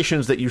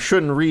publications that you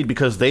shouldn't read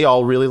because they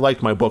all really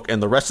liked my book.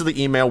 And the rest of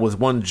the email was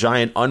one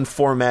giant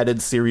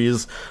unformatted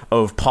series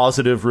of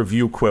positive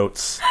review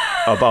quotes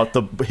about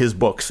his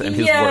books and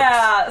his works.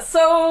 Yeah,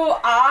 so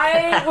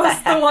I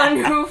was the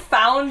one who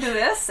found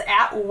this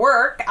at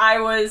work. I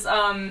was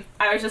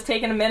just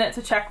taking a minute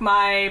to check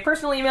my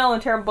personal email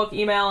and Terrible Book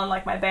email and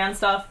like my band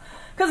stuff.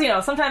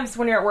 Because, sometimes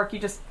when you're at work, you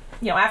just,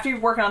 after you're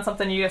working on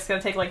something, you just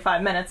gotta take like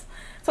 5 minutes.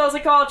 So I was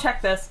like, oh, I'll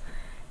check this.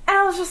 And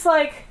I was just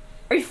like,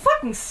 are you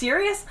fucking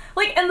serious?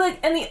 Like, and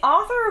the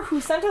author who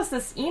sent us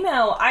this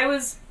email, I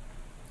was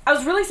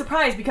really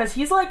surprised because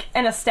he's like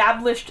an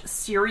established,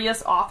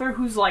 serious author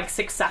who's like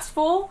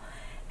successful.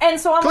 And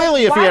so I'm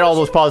clearly, like, if he had all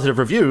those positive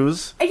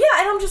reviews. Yeah,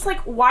 and I'm just like,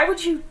 why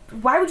would you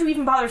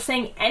even bother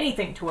saying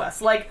anything to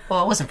us? Like,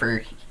 well, it wasn't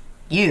for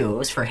you; it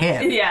was for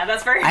him. Yeah,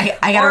 that's very. I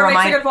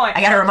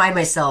gotta remind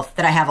myself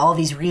that I have all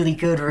these really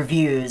good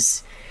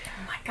reviews.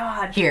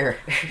 God. Here.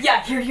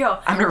 Yeah, here you go.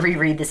 I'm going to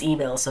reread this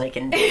email so I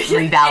can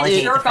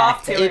revalidate the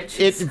fact that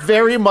it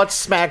very much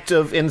smacked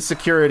of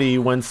insecurity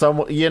when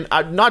someone...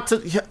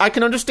 I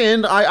can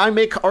understand. I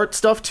make art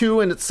stuff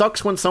too, and it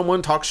sucks when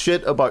someone talks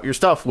shit about your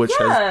stuff, which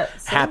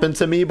has happened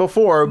to me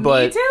before.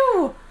 But me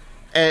too.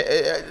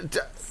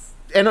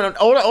 And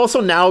also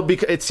now,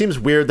 because it seems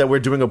weird that we're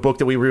doing a book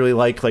that we really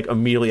like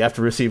immediately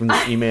after receiving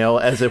this email,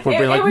 as if we're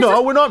being like,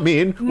 no, we're not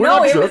mean. We're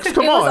not jerks.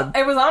 Come on.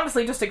 It was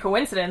honestly just a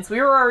coincidence.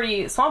 We were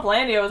already...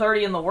 Swamplandia was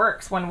already in the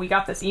works when we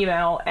got this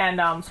email. And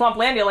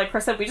Swamplandia, like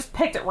Chris said, we just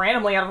picked it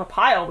randomly out of a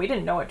pile. We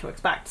didn't know what to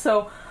expect.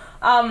 So,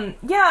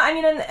 yeah, I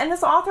mean, and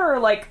this author,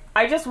 like,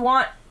 I just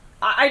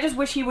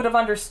wish he would have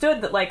understood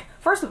that, like,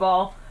 first of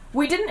all,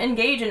 we didn't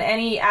engage in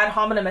any ad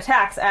hominem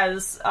attacks,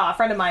 as a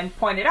friend of mine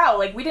pointed out.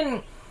 Like, we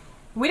didn't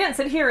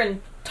sit here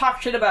and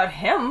talk shit about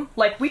him.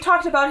 Like, we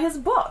talked about his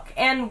book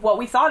and what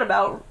we thought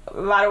about it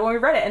when we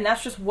read it. And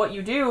that's just what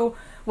you do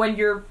when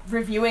you're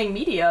reviewing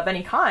media of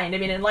any kind. I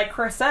mean, and like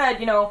Chris said,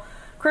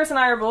 Chris and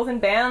I are both in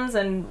bands,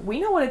 and we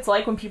know what it's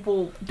like when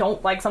people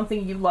don't like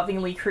something you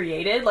lovingly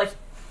created. Like,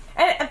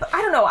 and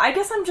I don't know, I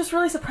guess I'm just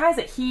really surprised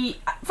that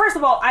first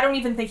of all, I don't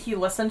even think he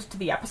listened to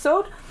the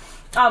episode.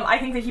 I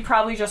think that he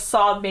probably just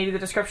saw maybe the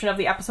description of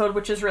the episode,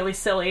 which is really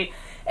silly,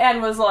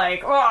 and was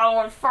like, oh,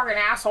 what fucking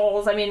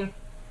assholes. I mean...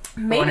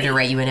 Maybe. I wanted to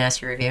write you an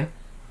ass review.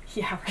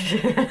 Yeah,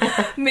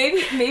 right.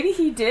 maybe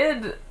he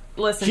did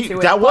listen to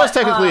it. That was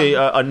technically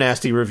a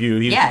nasty review.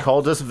 He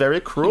called us very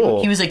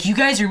cruel. He was like, you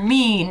guys are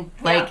mean.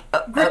 Like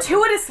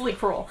gratuitously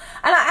cruel.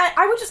 And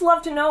I would just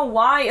love to know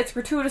why it's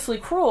gratuitously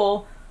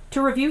cruel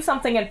to review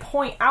something and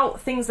point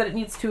out things that it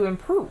needs to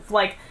improve.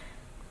 Like,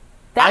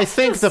 I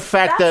think the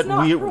fact that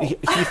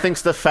he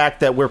thinks the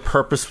fact that we're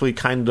purposefully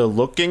kind of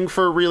looking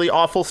for really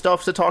awful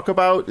stuff to talk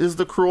about is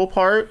the cruel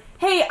part.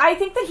 Hey, I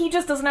think that he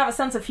just doesn't have a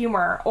sense of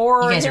humor.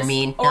 Or you guys are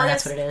mean. No,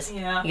 that's what it is.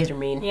 Yeah. You guys are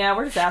mean. Yeah,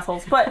 we're just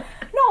assholes. But,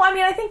 no, I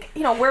mean, I think,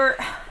 we're...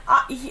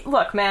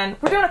 look, man,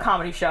 we're doing a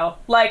comedy show.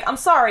 Like, I'm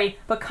sorry,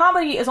 but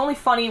comedy is only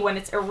funny when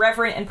it's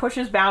irreverent and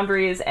pushes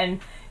boundaries and,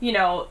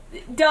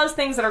 does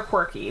things that are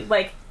quirky.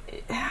 Like,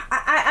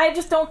 I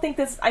just don't think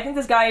this... I think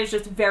this guy is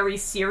just very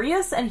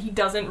serious, and he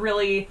doesn't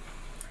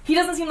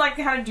seem like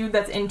the kind of dude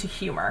that's into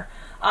humor.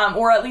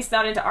 Or at least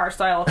not into our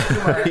style of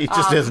humor. He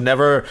just has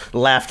never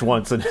laughed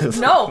once in his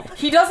No,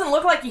 he doesn't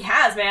look like he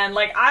has, man.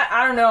 Like,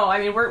 I don't know. I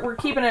mean, we're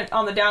keeping it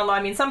on the down low.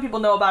 I mean, some people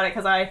know about it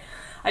because I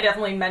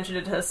definitely mentioned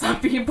it to some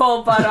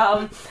people.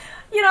 But,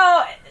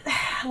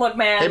 look,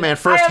 man. Hey, man,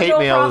 first hate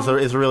mail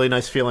is a really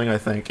nice feeling, I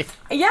think.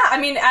 Yeah, I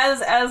mean,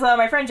 as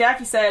my friend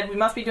Jackie said, we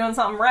must be doing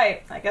something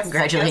right, I guess.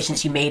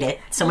 Congratulations, you made it.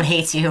 Someone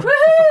hates you.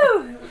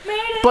 Woohoo! Made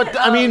it! But,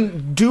 I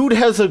mean, dude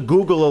has a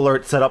Google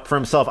alert set up for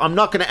himself. I'm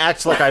not going to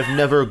act like I've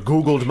never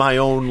Googled my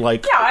own,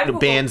 the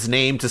band's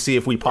name to see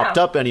if we popped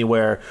up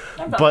anywhere.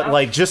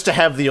 But, just to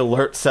have the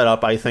alert set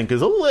up, I think,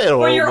 is a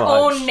little For your much.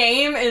 Own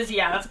name is,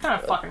 that's kind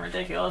of fucking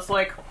ridiculous.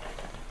 Like,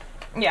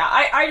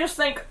 I just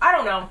think, I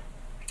don't know.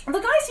 The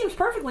guy seems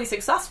perfectly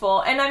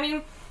successful, and I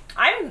mean,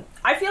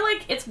 I feel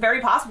like it's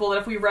very possible that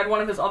if we read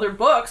one of his other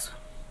books,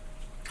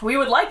 we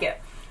would like it.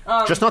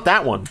 Just not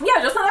that one.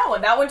 Yeah, just not that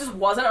one. That one just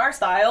wasn't our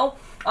style.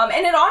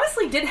 And it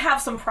honestly did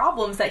have some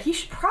problems that he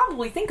should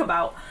probably think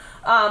about.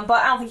 But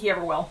I don't think he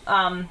ever will.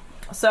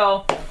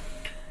 So,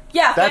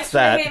 yeah, that's thanks for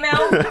the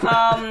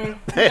hate mail.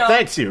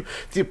 Thanks you.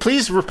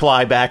 Please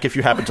reply back if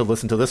you happen to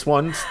listen to this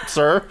one,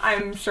 sir.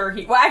 I'm sure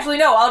he... Well, actually,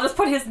 no. I'll just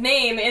put his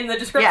name in the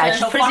description and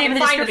he'll fucking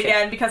find it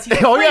again because he's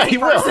a crazy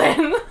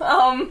person. Will.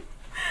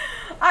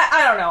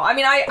 I don't know. I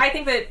mean, I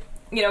think that...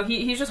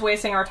 he's just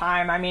wasting our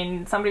time. I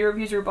mean, somebody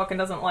reviews your book and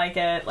doesn't like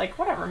it. Like,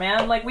 whatever,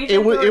 man. Like, we.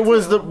 It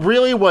was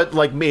really what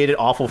made it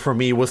awful for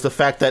me was the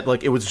fact that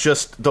it was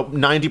just the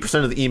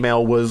 90% of the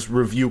email was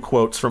review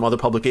quotes from other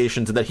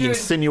publications, and that he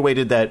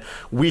insinuated that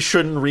we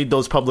shouldn't read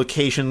those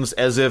publications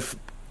as if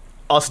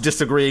us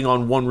disagreeing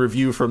on one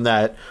review from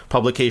that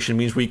publication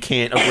means we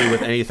can't agree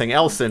with anything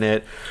else in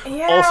it.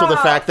 Yeah. Also, the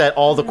fact that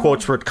all the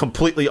quotes were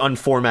completely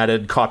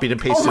unformatted, copied and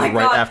pasted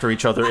after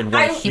each other in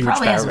one huge He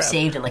probably paragraph. has them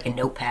saved in a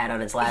notepad on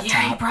his laptop.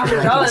 Yeah, he probably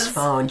or does. his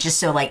phone, just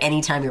so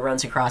anytime he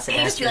runs across it,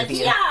 has to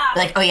review.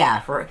 Yeah. Oh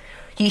yeah,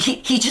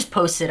 he just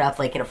posts it up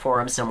in a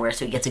forum somewhere,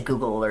 so he gets a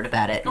Google alert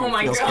about it and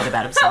he feels good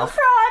about himself.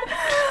 Oh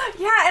God.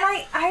 Yeah,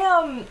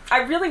 and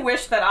I really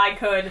wish that I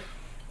could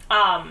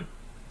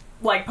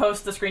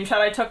post the screenshot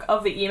I took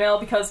of the email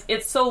because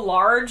it's so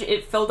large,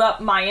 it filled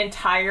up my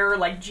entire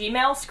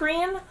Gmail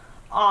screen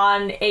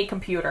on a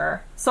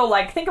computer. So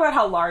think about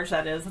how large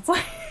that is. It's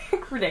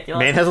ridiculous.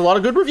 Man has a lot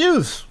of good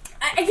reviews.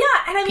 Yeah,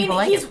 and I mean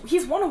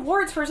he's won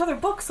awards for his other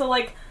books, so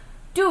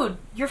dude,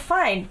 you're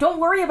fine. Don't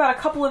worry about a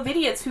couple of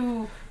idiots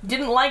who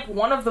didn't like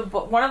one of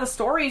the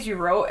stories you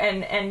wrote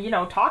and you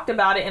know, talked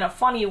about it in a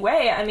funny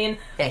way. I mean,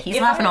 yeah, he's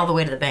laughing all the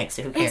way to the bank,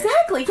 so who cares?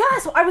 Exactly. Yeah.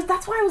 So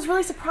that's why I was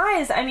really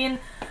surprised. I mean,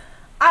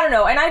 I don't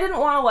know, and I didn't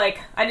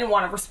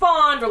want to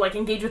respond or like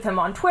engage with him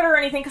on Twitter or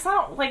anything, because I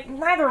don't like,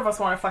 neither of us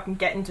want to fucking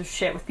get into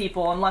shit with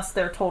people unless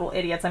they're total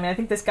idiots. I mean, I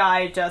think this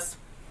guy just,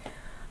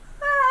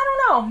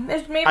 I don't know.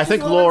 Maybe I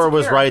think Laura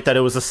was right that it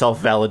was a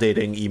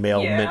self-validating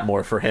email meant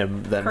more for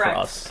him than Correct. for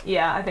us.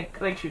 Yeah, I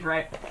think she's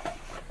right.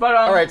 But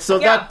all right, so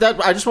that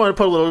I just wanted to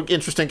put a little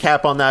interesting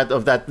cap on that,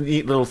 of that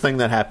neat little thing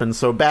that happened.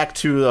 So back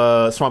to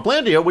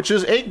Swamplandia, which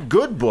is a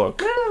good book.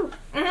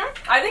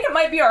 Mm-hmm. I think it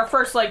might be our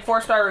first like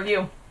 4-star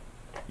review.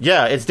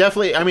 Yeah, it's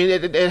definitely. I mean,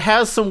 it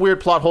has some weird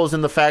plot holes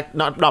in the fact,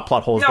 not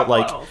plot holes, but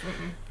like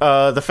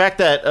the fact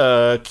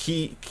that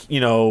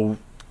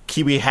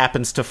Kiwi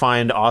happens to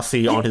find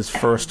Aussie on his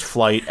first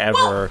flight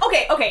ever. Well,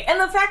 okay, and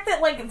the fact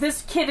that like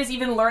this kid is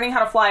even learning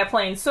how to fly a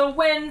plane. So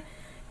when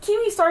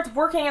Kiwi starts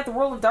working at the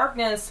World of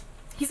Darkness,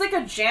 he's like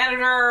a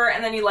janitor,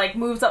 and then he like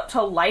moves up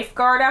to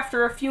lifeguard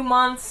after a few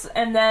months,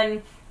 and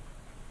then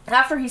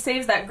after he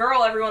saves that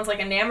girl, everyone's like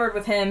enamored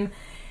with him.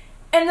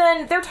 And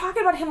then they're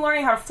talking about him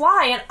learning how to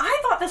fly, and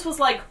I thought this was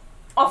like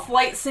a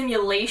flight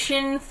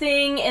simulation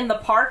thing in the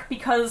park,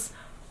 because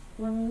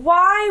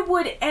why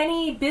would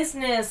any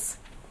business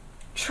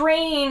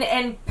train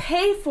and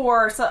pay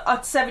for a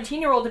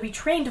 17-year-old to be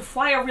trained to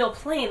fly a real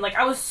plane? Like,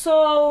 I was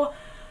so...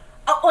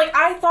 like,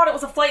 I thought it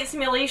was a flight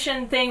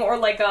simulation thing, or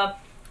like a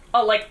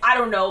like, I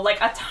don't know, like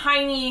a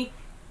tiny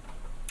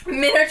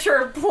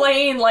miniature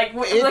plane, like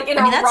in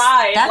a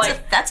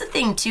ride. That's a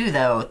thing too,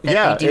 though. That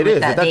yeah, they do it with is.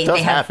 That That does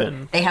they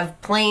happen. They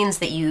have planes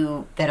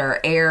that are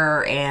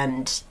air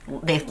and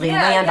they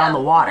land on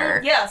the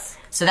water. Yes.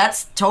 So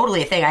that's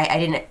totally a thing. I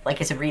didn't,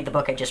 like I said, read the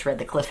book. I just read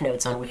the Cliff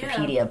Notes on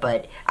Wikipedia,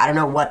 but I don't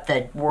know what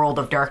the World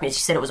of Darkness.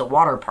 You said it was a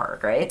water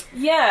park, right?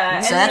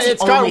 Yeah. So that's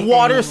it's got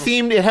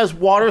water-themed... It has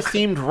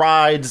water-themed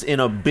rides in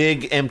a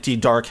big, empty,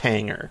 dark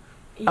hangar.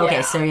 Yeah.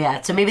 Okay, so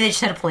maybe they just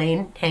had a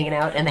plane hanging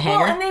out in the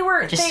hangar. Well, and they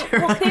were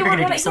they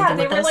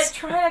were like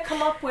trying to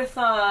come up with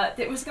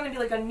it was going to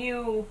be like a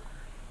new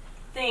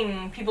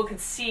thing people could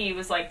see. It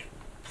was like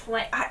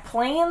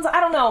planes.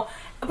 I don't know,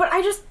 but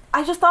I just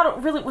thought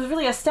it was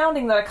really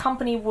astounding that a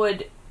company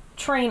would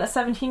train a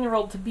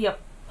 17-year-old to be a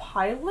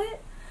pilot.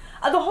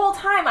 The whole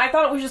time I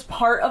thought it was just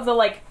part of the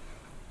like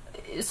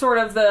sort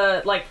of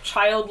the like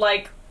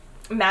childlike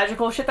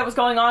magical shit that was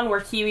going on,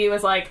 where Kiwi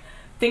was like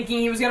thinking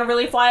he was going to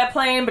really fly a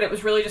plane, but it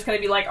was really just going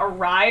to be like a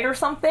ride or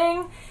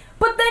something.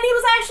 But then he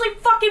was actually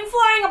fucking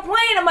flying a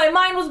plane, and my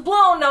mind was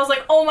blown. And I was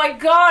like, oh my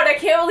god, I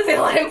can't believe they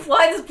let him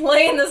fly this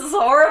plane. This is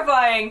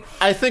horrifying.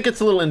 I think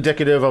it's a little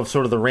indicative of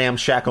sort of the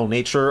ramshackle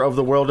nature of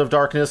the World of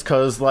Darkness,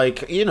 because,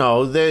 like, you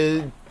know,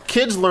 the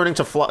kids learning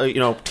to fly, you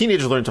know,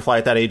 teenagers learning to fly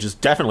at that age is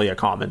definitely a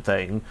common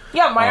thing.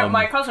 Yeah,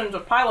 my cousin's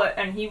a pilot,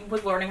 and he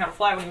was learning how to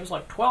fly when he was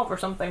like 12 or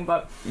something.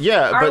 But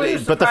yeah,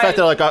 but the fact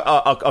that like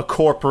a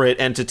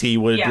corporate entity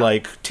would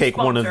like take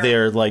one of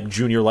their like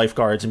junior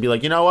lifeguards and be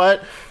like, you know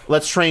what,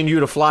 let's train you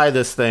to fly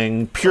this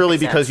thing purely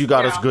because you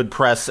got us good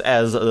press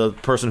as a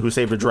person who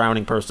saved a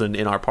drowning person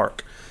in our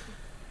park.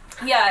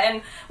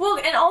 Yeah,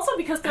 and also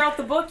because throughout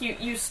the book,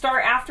 you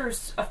start, after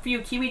a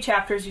few Kiwi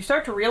chapters, you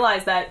start to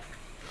realize that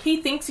he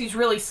thinks he's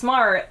really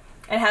smart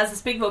and has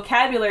this big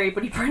vocabulary,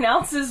 but he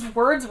pronounces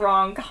words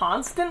wrong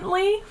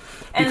constantly.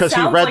 And because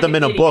he read them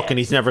in a book and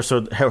he's never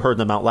heard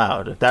them out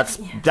loud. That's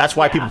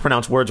why people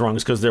pronounce words wrong,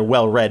 is because they're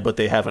well read, but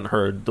they haven't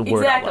heard the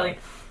word out loud.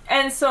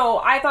 And so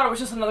I thought it was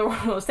just another one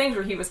of those things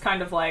where he was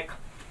kind of like,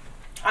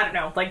 I don't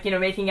know, like, you know,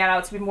 making it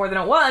out to be more than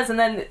it was. And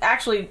then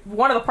actually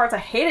one of the parts I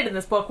hated in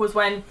this book was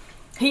when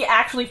he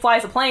actually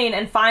flies a plane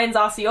and finds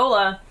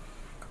Osceola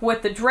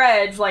with the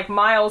dredge, like,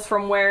 miles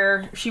from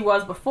where she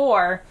was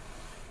before.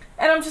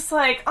 And I'm just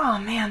like, oh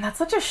man, that's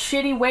such a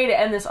shitty way to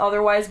end this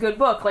otherwise good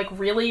book. Like,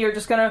 really? You're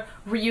just gonna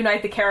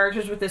reunite the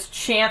characters with this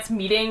chance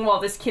meeting while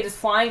this kid is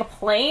flying a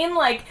plane?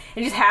 Like,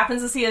 it just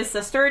happens to see his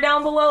sister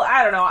down below?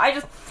 I don't know. I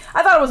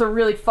thought it was a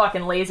really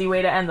fucking lazy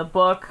way to end the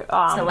book.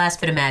 It's the last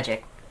bit of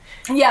magic.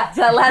 Yeah,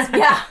 that last,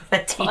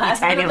 that teeny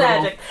tiny little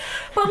magic.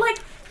 But like,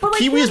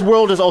 Kiwi's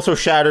world is also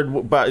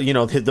shattered, but, you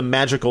know, the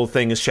magical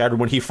thing is shattered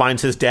when he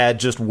finds his dad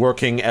just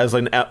working as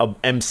an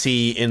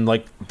MC in,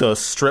 like, the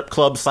strip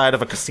club side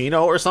of a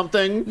casino or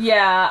something.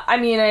 Yeah, I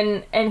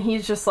mean, and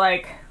he's just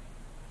like,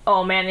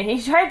 oh man, and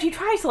he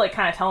tries to, like,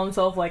 kind of tell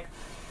himself, like,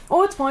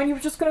 oh, it's fine, he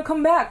was just gonna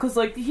come back, because,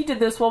 like, he did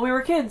this while we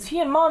were kids. He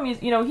and Mom,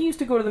 you know, he used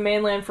to go to the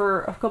mainland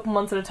for a couple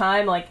months at a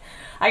time. Like,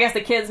 I guess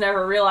the kids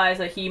never realized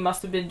that he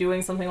must have been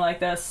doing something like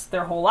this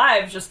their whole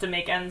lives just to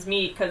make ends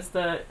meet, because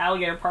the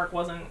alligator park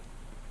wasn't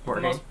the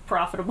most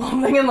profitable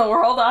thing in the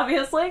world,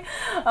 obviously.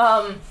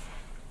 Yeah,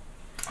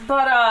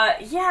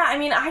 I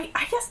mean, I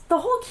guess the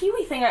whole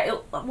Kiwi thing,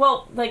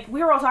 like,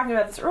 we were all talking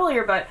about this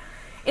earlier, but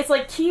it's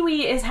like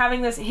Kiwi is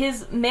having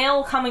his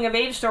male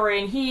coming-of-age story,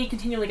 and he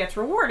continually gets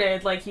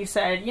rewarded, like you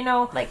said, you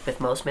know. Like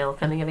with most male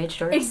coming-of-age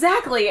stories?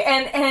 Exactly,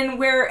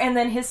 and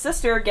then his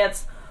sister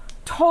gets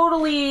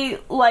totally,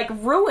 like,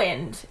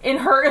 ruined in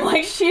her,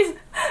 like, she's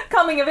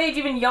coming of age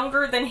even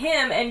younger than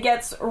him and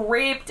gets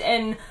raped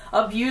and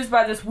abused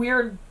by this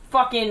weird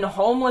fucking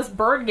homeless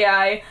bird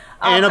guy.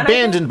 And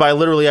abandoned by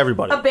literally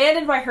everybody.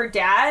 Abandoned by her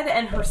dad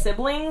and her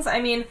siblings. I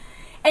mean,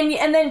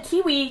 and then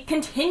Kiwi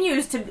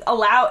continues to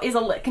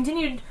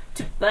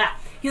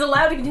he's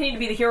allowed to continue to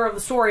be the hero of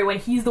the story when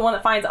he's the one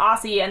that finds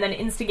Aussie and then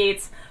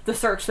instigates the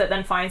search that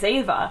then finds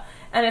Ava.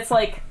 And it's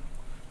like,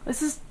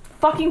 this is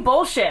fucking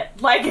bullshit.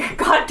 Like,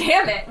 god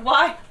damn it.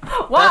 Why?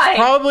 That's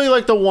probably,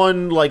 like, the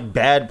one, like,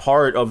 bad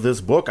part of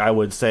this book, I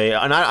would say.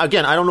 And I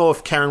don't know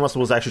if Karen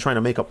Russell was actually trying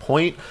to make a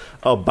point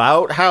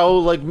about how,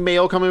 like,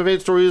 male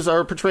coming-of-age stories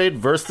are portrayed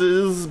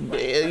versus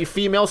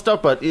female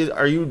stuff, but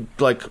are you,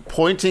 like,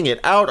 pointing it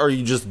out, or are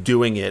you just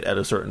doing it at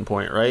a certain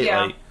point, right?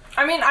 Yeah. Like,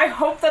 I mean, I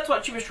hope that's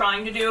what she was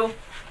trying to do.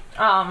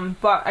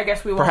 But I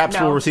guess we won't perhaps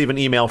know. we'll receive an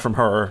email from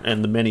her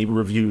and the many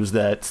reviews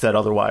that said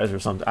otherwise or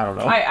something. I don't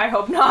know. I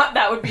hope not.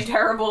 That would be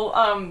terrible.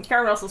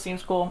 Karen Russell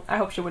seems cool. I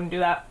hope she wouldn't do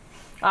that.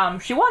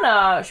 She won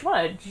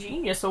a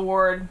Genius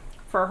Award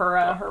for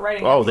her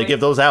writing. Oh, they give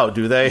those out,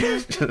 do they? I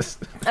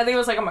think it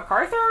was like a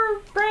MacArthur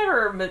grant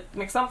or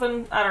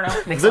McSomething. I don't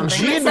know. The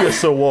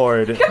Genius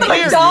Award. The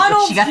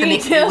McDonald's She got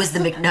Genius. it was the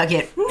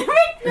McNugget.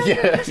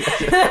 Yeah.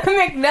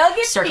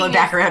 McNuggets. Circling Genius.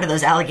 back around to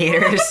those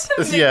alligators.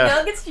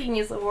 Yeah. McNuggets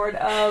Genius Award.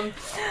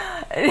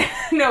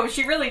 No,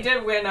 she really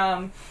did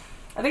win.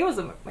 I think it was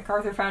the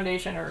MacArthur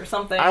Foundation or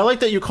something. I like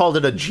that you called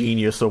it a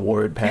Genius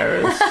Award,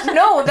 Paris.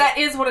 No, that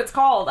is what it's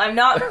called. I'm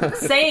not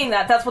saying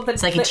that. That's what the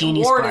like a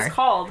genius award bar. is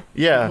called.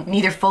 Yeah.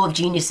 Neither full of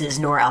geniuses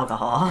nor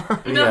alcohol.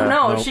 No.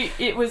 Nope.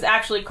 It was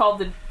actually called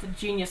the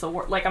Genius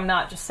Award. Like, I'm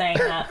not just saying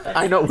that.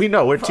 I know, we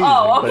know, we're teasing.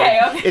 Oh, okay,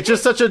 but okay. It's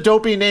just such a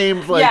dopey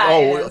name. Like, Yeah,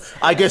 it is.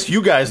 I guess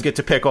you guys get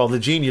to pick all the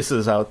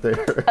geniuses out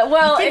there.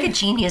 Well, I think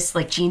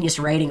a genius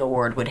writing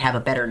award would have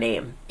a better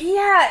name.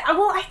 yeah.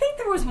 Well, I think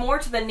there was more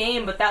to the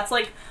name, but that's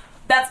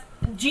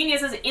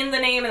genius is in the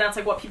name, and that's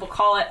like what people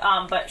call it.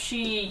 But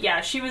she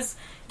was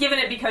given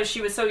it because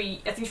she was I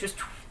think she was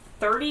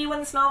 30 when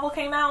this novel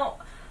came out.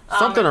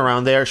 Something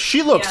around there.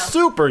 She looks Yeah.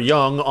 super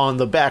young on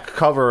the back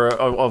cover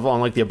of on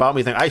like the About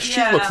Me thing.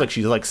 She Yeah. looks like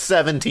she's like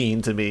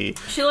 17 to me.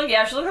 She looks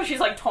like she's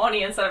like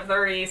 20 instead of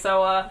 30.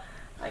 So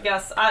I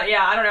guess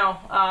I don't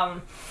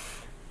know.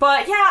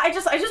 But yeah, I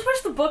just wish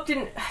the book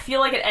didn't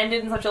feel like it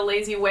ended in such a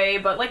lazy way.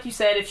 But like you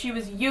said, if she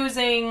was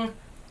using,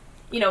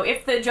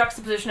 if the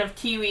juxtaposition of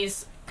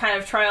Kiwi's kind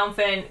of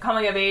triumphant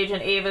coming of age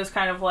and Ava's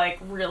kind of like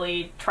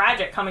really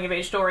tragic coming of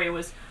age story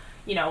was,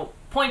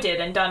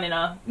 pointed and done in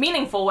a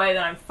meaningful way,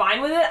 then I'm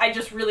fine with it. I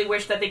just really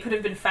wish that they could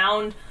have been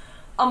found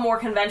a more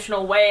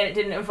conventional way and it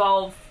didn't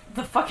involve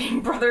the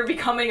fucking brother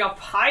becoming a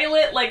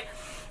pilot. Like,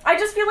 I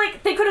just feel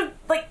like they could have,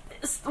 like,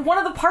 one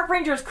of the park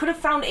rangers could have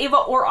found Ava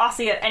or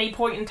Aussie at any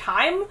point in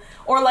time,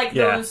 or like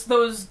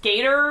those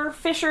gator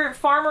fisher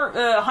farmer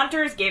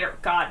hunters, gator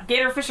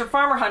fisher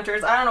farmer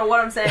hunters. I don't know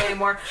what I'm saying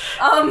anymore.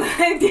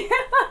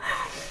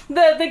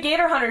 The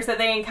gator hunters that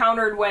they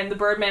encountered when the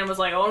Birdman was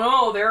like, "Oh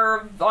no,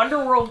 they're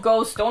underworld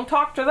ghosts. Don't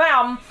talk to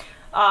them."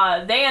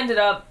 They ended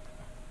up,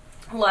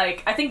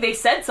 like, I think they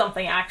said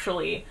something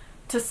actually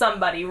to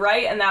somebody,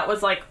 right? And that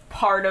was like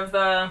part of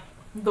the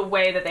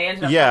way that they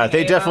ended up. Yeah, they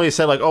Ava. definitely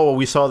said like, "Oh,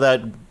 we saw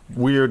that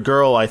weird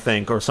girl," I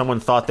think, or someone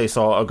thought they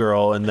saw a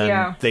girl, and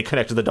then they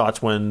connected the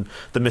dots when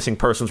the missing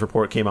persons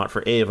report came out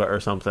for Ava or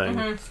something.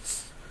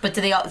 Mm-hmm. But do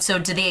they,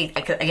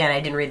 again, I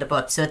didn't read the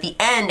book, so at the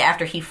end,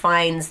 after he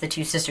finds the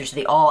two sisters, do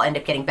they all end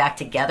up getting back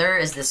together?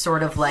 Is this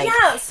sort of like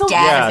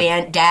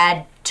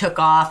dad took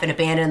off and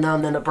abandoned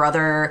them, then the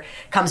brother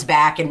comes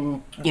back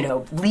and,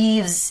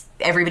 leaves,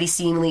 everybody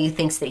seemingly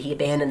thinks that he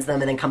abandons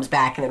them and then comes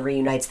back and then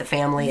reunites the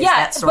family? Is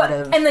that sort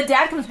of... And the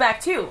dad comes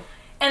back too.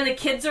 And the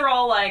kids are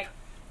all like,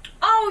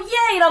 "Oh,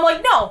 yay!" And I'm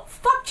like, no,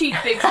 fuck Chief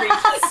Big Tree.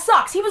 He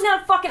sucks. He was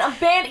gonna fucking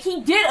he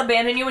did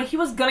abandon you, and he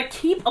was gonna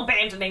keep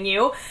abandoning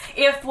you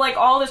if, like,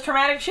 all this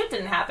traumatic shit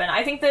didn't happen.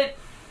 I think that,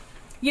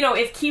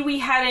 if Kiwi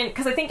hadn't...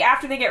 Because I think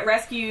after they get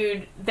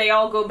rescued, they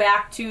all go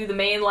back to the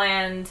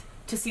mainland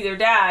to see their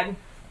dad.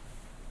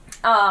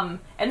 And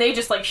they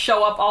just, like,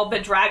 show up all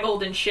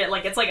bedraggled and shit.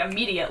 Like, it's, like,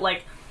 immediate.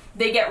 Like,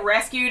 they get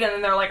rescued, and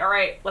then they're like, all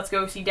right, let's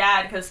go see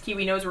Dad, because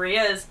Kiwi knows where he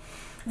is.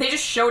 They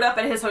just showed up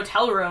at his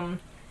hotel room,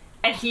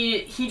 and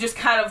he just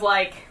kind of,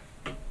 like,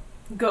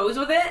 goes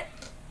with it,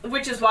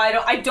 which is why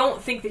I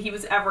don't think that he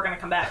was ever going to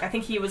come back. I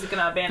think he was going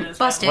to abandon his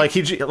Busted.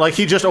 family. Like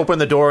he just opened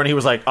the door and he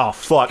was like, "Oh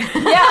fuck." Yeah,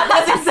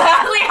 that's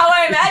exactly how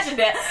I imagined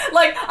it.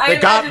 Like,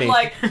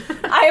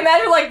 I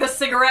imagine like the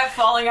cigarette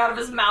falling out of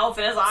his mouth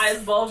and his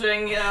eyes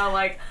bulging,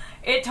 like,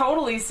 it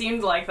totally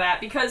seemed like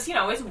that because,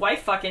 his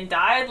wife fucking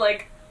died.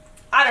 Like,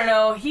 I don't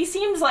know, he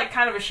seems like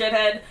kind of a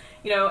shithead.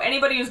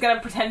 Anybody who's going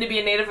to pretend to be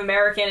a Native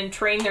American and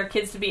train their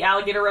kids to be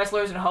alligator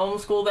wrestlers and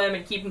homeschool them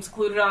and keep them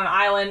secluded on an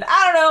island,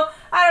 I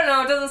don't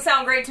know, it doesn't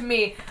sound great to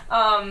me.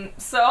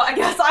 So I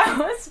guess I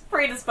was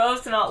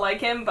predisposed to not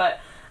like him, but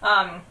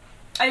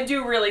I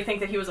do really think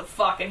that he was a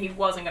fuck and he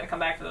wasn't going to come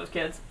back to those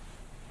kids.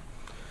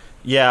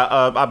 Yeah,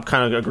 I'm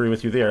kind of agree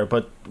with you there,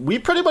 but we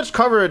pretty much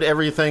covered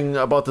everything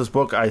about this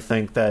book, I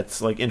think,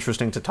 that's like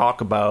interesting to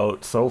talk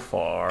about so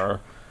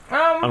far.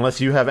 Unless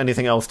you have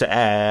anything else to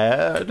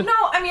add. No,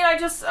 I mean, I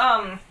just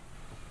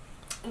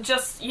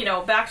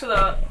back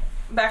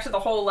to the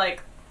whole,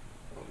 like,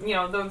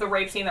 the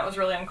rape scene that was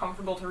really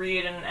uncomfortable to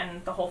read,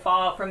 and the whole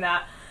fallout from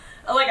that.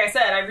 Like I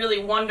said, I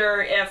really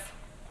wonder if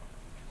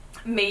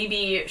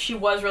maybe she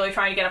was really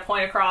trying to get a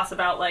point across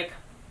about, like,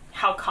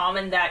 how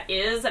common that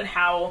is, and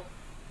how,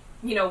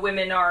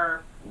 women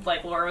are,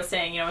 like Laura was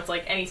saying, it's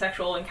like any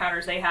sexual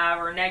encounters they have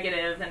are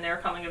negative, and their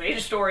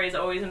coming-of-age stories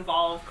always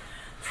involve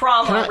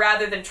trauma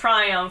rather than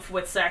triumph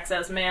with sex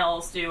as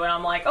males do. And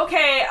I'm like,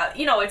 okay,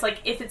 it's like,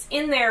 if it's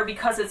in there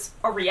because it's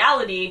a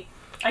reality,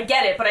 I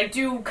get it, but I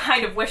do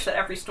kind of wish that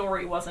every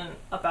story wasn't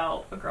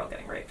about a girl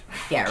getting raped.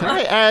 Yeah, Can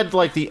I add,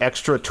 like, the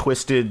extra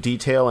twisted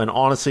detail and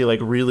honestly, like,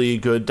 really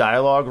good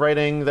dialogue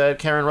writing that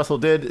Karen Russell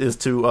did is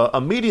to,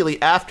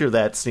 immediately after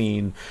that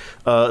scene,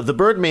 the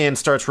Birdman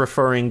starts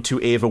referring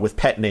to Ava with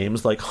pet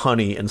names like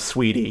Honey and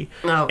Sweetie.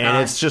 Oh, God.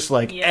 And it's just,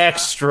 like,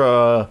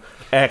 extra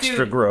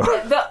Dude, gross.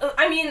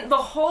 The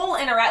whole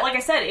like I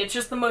said, it's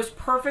just the most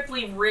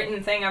perfectly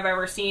written thing I've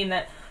ever seen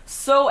that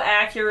so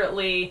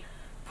accurately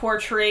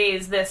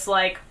portrays this,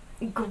 like,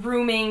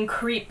 grooming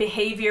creep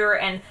behavior,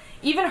 and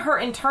even her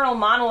internal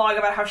monologue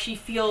about how she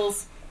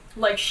feels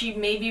like she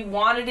maybe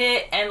wanted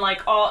it, and,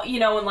 like, I'm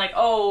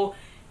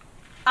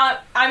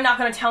not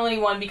going to tell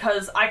anyone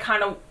because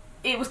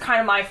it was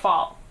kind of my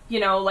fault.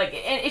 Like,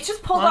 and it's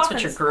just pulled off. That's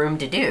what you're groomed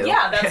to do.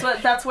 Yeah,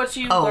 that's what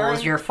you learn. learn. It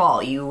was your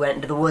fault. You went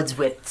into the woods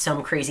with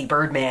some crazy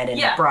Birdman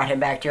and brought him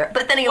back to your...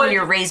 But then again, when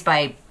you're raised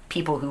by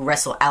people who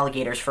wrestle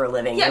alligators for a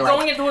living, you're going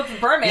like, into the woods with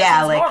Birdman is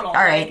normal. All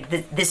right,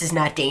 this is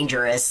not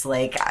dangerous.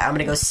 Like, I'm going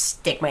to go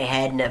stick my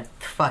head in a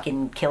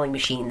fucking killing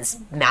machine's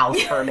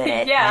mouth for a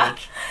minute. Yeah.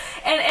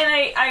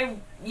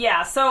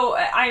 So,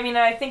 I mean,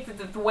 I think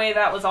that the way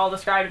that was all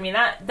described, I mean,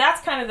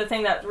 that's kind of the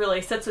thing that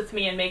really sits with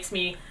me and makes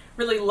me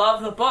really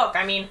love the book.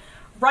 I mean,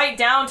 right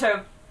down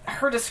to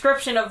her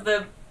description of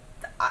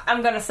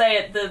I'm going to say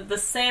it, the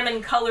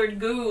salmon-colored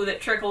goo that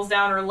trickles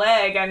down her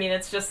leg. I mean,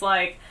 it's just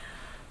like,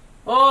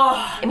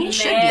 it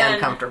should be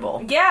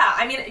uncomfortable. Yeah,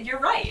 I mean, you're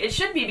right. It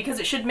should be, because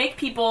it should make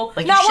people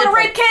not want to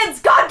rape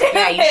kids. God damn it!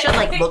 Yeah, you should,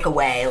 like, look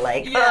away.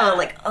 Like,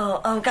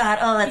 oh God,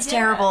 oh, that's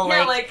terrible.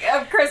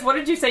 Yeah, Chris, what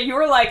did you say? You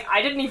were like,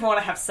 I didn't even want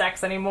to have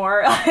sex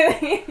anymore.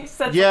 You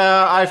said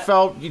I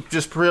felt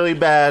just really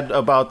bad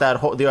about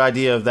the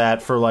idea of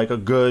that for, like, a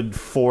good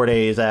 4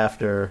 days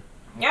after.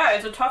 Yeah,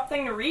 it's a tough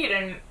thing to read,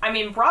 and, I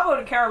mean, bravo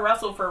to Karen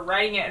Russell for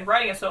writing it, and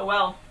writing it so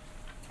well.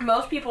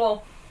 Most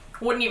people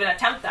wouldn't even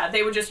attempt that.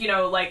 They would just,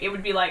 like, it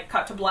would be like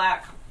cut to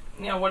black,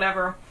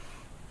 whatever.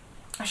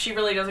 She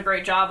really does a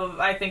great job of,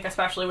 I think,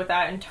 especially with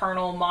that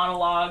internal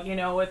monologue,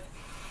 with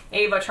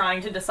Ava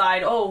trying to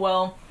decide,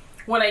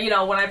 when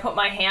I put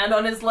my hand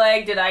on his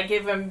leg, did I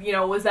give him,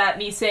 was that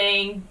me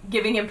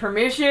giving him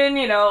permission?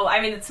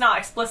 I mean, it's not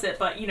explicit,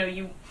 but,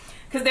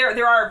 because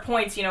there are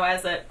points,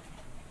 as it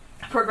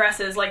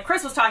progresses, like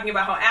Chris was talking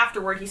about how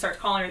afterward he starts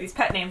calling her these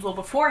pet names. Well,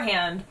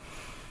 beforehand,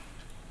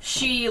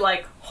 she,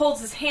 like,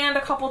 holds his hand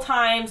a couple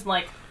times, and,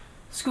 like,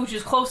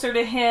 scooches closer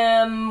to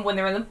him when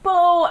they're in the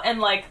boat, and,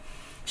 like,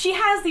 she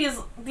has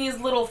these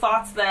little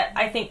thoughts that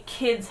I think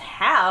kids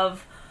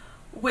have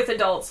with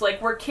adults, like,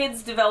 where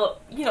kids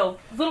develop,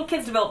 little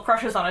kids develop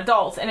crushes on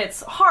adults, and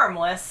it's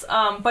harmless,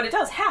 but it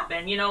does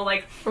happen,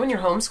 like... When you're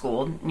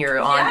homeschooled,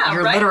 you're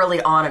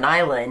literally on an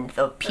island.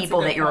 The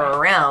people that you're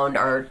around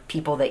are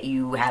people that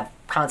you have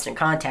constant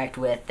contact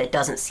with. That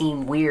doesn't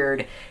seem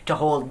weird to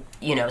hold,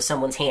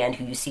 someone's hand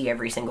who you see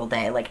every single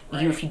day. Like,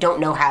 if you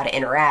don't know how to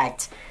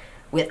interact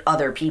with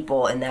other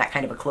people in that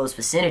kind of a close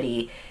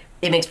vicinity,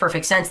 it makes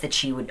perfect sense that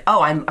she would,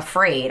 I'm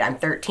afraid, I'm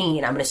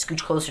 13, I'm going to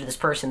scooch closer to this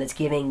person that's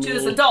giving me... To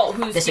this adult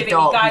who's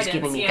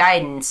giving me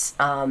guidance.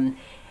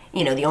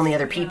 The only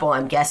other people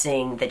I'm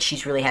guessing that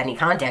she's really had any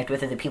contact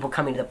with are the people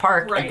coming to the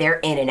park, and they're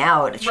in and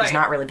out. She's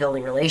not really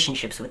building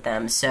relationships with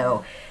them,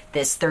 so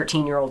this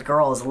 13-year-old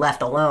girl is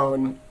left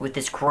alone with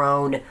this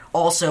grown,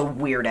 also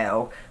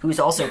weirdo, who's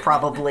also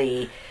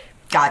probably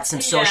got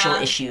some social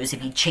issues if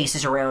he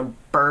chases around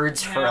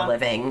birds for a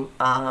living.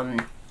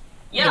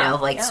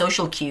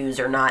 Social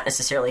cues are not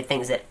necessarily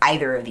things that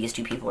either of these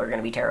two people are going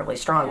to be terribly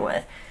strong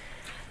with.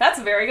 That's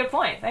a very good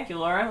point. Thank you,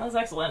 Laura. That was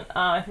excellent.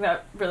 I think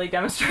that really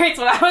demonstrates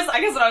what I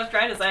was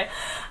trying to say.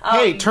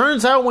 Hey,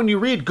 turns out when you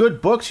read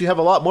good books, you have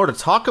a lot more to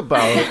talk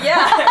about. Yeah,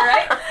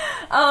 right?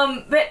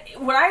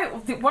 But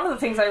one of the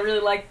things I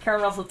really like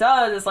Karen Russell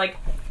does is, like,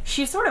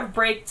 she sort of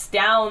breaks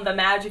down the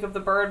magic of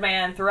the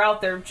Birdman throughout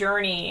their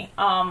journey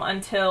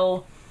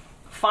until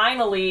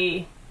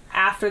finally,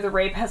 after the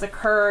rape has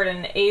occurred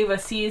and Ava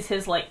sees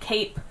his, like,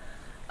 cape.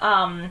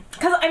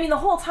 Because, I mean, the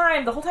whole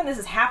time this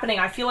is happening,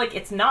 I feel like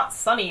it's not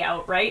sunny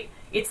out, right?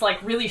 It's,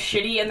 like, really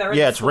shitty, and they're in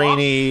the it's swamp.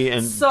 rainy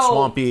and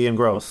swampy and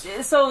gross.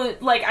 So,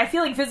 like, I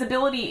feel like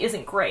visibility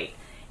isn't great.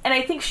 And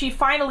I think she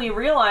finally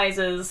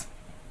realizes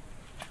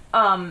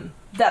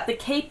that the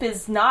cape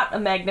is not a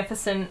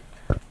magnificent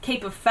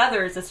cape of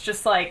feathers. It's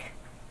just, like,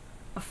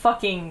 a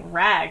fucking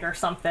rag or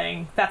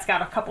something that's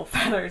got a couple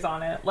feathers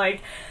on it.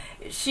 Like,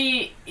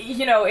 she,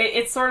 you know,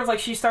 it's sort of like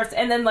she starts,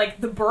 and then, like,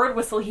 the bird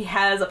whistle he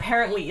has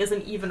apparently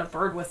isn't even a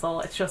bird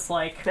whistle. It's just,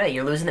 like... Yeah,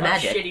 you're losing the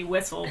magic. Shitty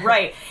whistle.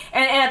 Right.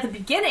 And at the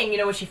beginning, you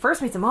know, when she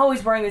first meets him, oh,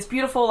 he's wearing this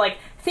beautiful, like,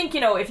 think, you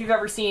know, if you've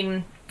ever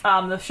seen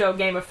the show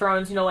Game of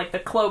Thrones, you know, like, the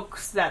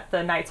cloaks that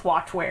the Night's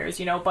Watch wears,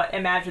 you know, but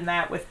imagine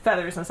that with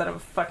feathers instead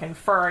of fucking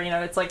fur, you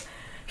know, it's like,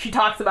 she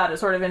talks about it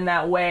sort of in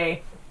that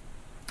way.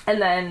 And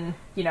then,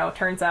 you know,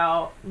 turns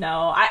out,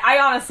 no. I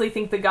honestly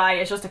think the guy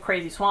is just a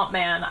crazy swamp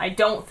man. I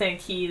don't think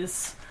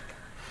he's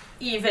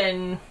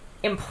even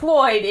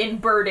employed in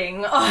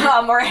birding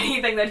or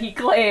anything that he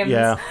claims.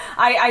 Yeah.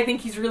 I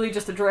think he's really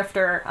just a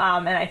drifter,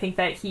 and I think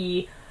that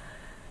he,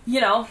 you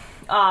know,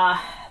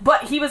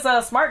 but he was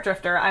a smart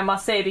drifter, I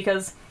must say,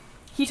 because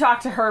he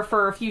talked to her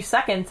for a few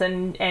seconds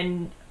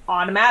and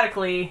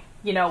automatically,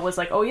 you know, was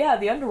like, oh yeah,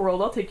 the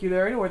underworld, I'll take you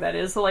there, I know where that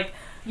is. So, like,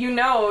 you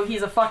know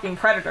he's a fucking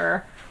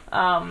predator.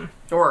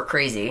 Or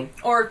crazy.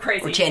 Or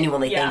crazy. Or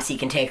genuinely thinks he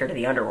can take her to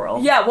the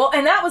underworld. Yeah, well,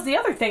 and that was the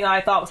other thing that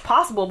I thought was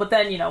possible, but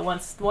then, you know,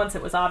 once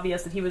it was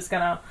obvious that he was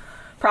gonna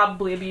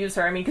probably abuse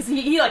her, I mean, because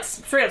he like,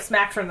 straight up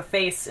smacks her in the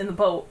face in the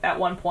boat at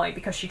one point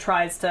because she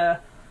tries to,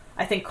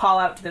 I think, call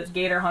out to those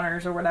gator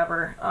hunters or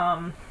whatever.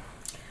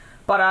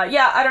 But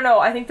yeah, I don't know.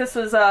 I think this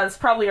was it's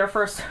probably our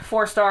first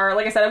 4-star.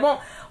 Like I said, I won't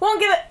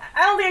give it,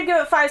 I don't think I'd give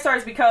it 5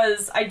 stars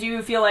because I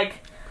do feel like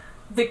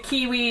the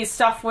Kiwi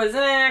stuff was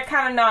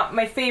kind of not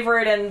my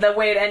favorite, and the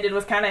way it ended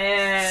was kind of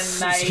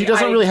he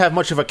doesn't really have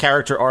much of a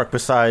character arc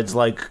besides,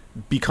 like,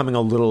 becoming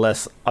a little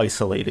less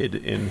isolated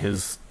in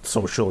his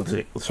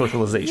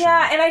socialization.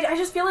 Yeah, and I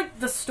just feel like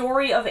the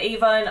story of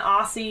Ava and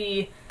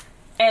Aussie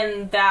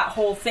and that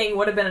whole thing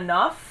would have been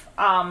enough.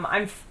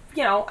 It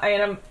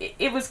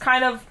was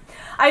kind of...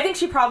 I think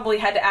she probably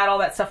had to add all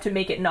that stuff to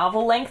make it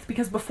novel length,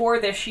 because before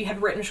this she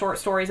had written short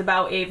stories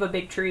about Ava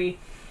Bigtree.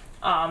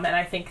 And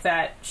I think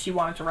that she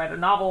wanted to write a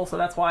novel, so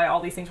that's why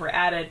all these things were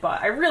added.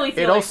 But I really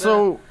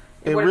feel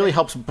it really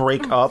helps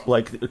break up,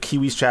 like,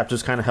 Kiwi's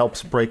chapters kind of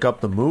helps break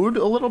up the mood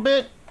a little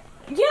bit.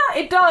 Yeah,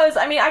 it does.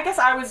 I mean, I guess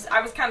I was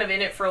kind of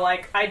in it for,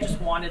 like, I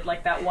just wanted,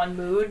 like, that one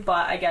mood,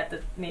 but I get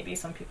that maybe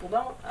some people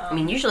don't. I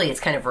mean, usually it's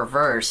kind of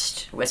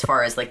reversed as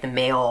far as, like, the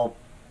male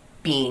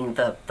being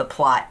the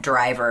plot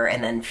driver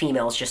and then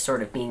females just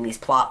sort of being these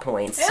plot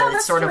points. Yeah, so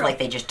it's sort true. of like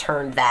they just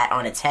turned that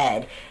on its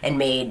head and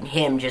made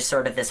him just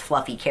sort of this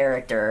fluffy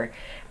character,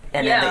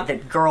 and then the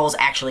girls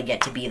actually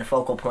get to be the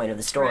focal point of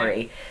the story.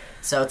 Right.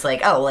 So it's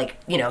like, oh, like,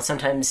 you know,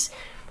 sometimes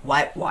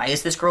why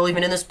is this girl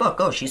even in this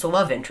book? Oh, she's a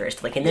love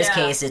interest. Like, in this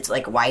case, it's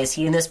like, why is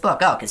he in this book?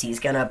 Oh, because he's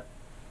gonna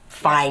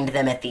find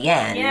them at the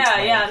end.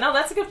 Yeah, no,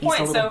 that's a good point.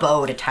 He's a little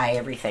bow to tie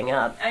everything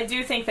up. I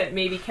do think that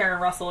maybe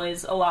Karen Russell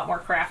is a lot more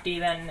crafty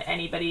than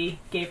anybody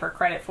gave her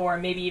credit for,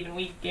 and maybe even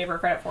we gave her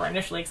credit for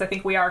initially, because I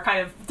think we are kind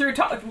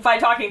of, by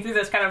talking through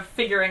this, kind of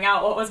figuring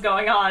out what was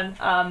going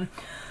on.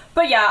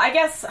 But yeah, I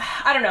guess,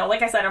 I don't know,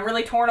 like I said, I'm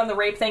really torn on the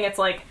rape thing. It's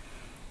like,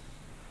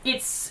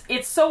 it's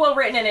so well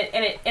written, and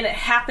it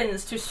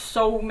happens to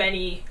so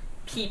many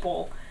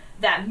people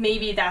that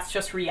maybe that's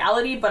just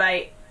reality, but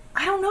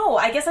I don't know.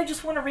 I guess I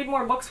just want to read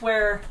more books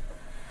where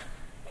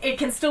it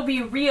can still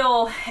be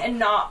real and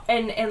not,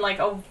 and like,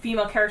 a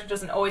female character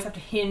doesn't always have to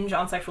hinge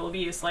on sexual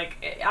abuse.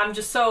 Like, I'm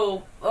just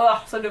so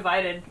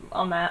divided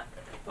on that.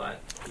 But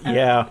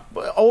yeah,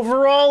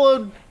 overall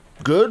a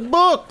good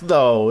book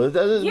though.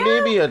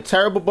 Maybe a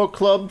terrible book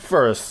club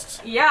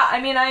first. Yeah,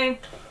 I mean, I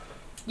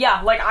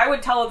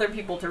would tell other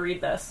people to read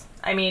this.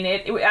 I mean,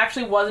 it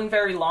actually wasn't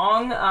very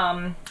long.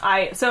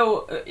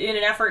 So in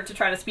an effort to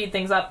try to speed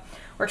things up,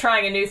 we're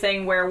trying a new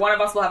thing where one of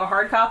us will have a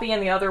hard copy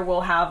and the other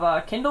will have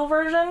a Kindle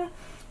version,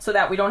 so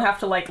that we don't have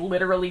to, like,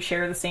 literally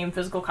share the same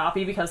physical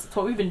copy, because it's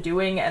what we've been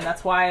doing, and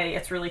that's why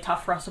it's really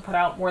tough for us to put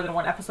out more than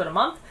one episode a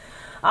month.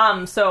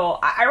 So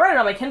I read it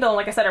on my Kindle, and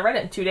like I said, I read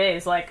it in 2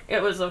 days. Like,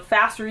 it was a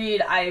fast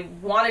read. I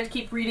wanted to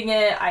keep reading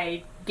it.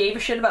 I gave a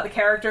shit about the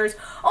characters.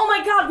 Oh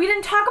my god, we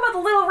didn't talk about the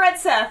little red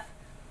Seth!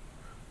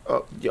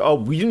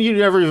 You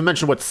never even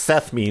mentioned what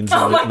Seth means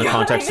in the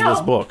context of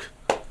this book.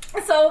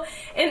 So,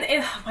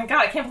 oh my god,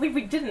 I can't believe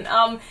we didn't.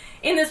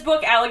 In this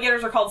book,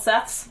 alligators are called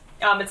Seths.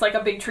 It's like a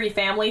Bigtree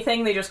family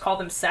thing. They just call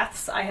them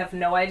Seths. I have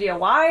no idea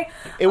why.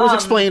 It was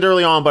explained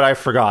early on, but I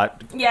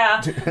forgot.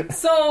 Yeah.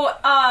 So,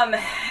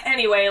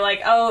 anyway,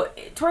 like,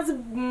 towards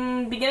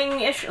the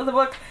beginning-ish of the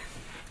book,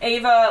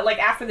 Ava, like,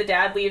 after the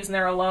dad leaves and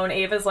they're alone,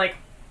 Ava's, like,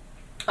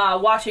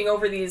 watching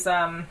over these,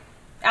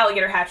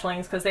 alligator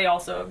hatchlings, because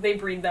they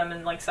breed them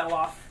and, like, sell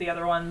off the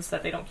other ones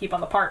that they don't keep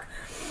on the park.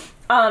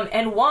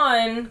 And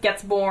one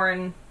gets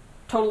born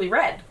totally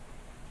red,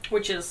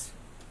 which is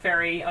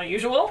very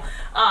unusual.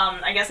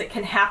 I guess it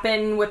can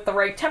happen with the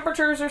right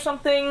temperatures or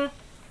something.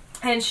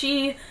 And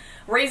she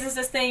raises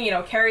this thing,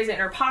 carries it in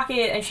her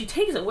pocket, and she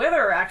takes it with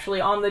her,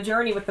 actually, on the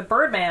journey with the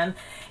Birdman.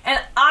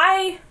 And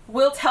I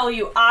will tell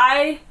you,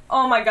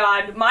 oh my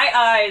god, my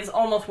eyes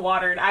almost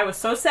watered. I was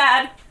so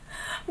sad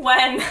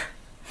when,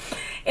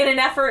 in an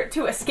effort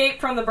to escape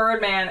from the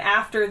Birdman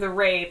after the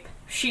rape,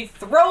 she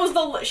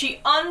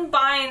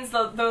unbinds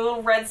the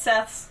little red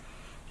Seths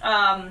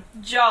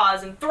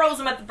Jaws and throws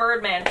him at the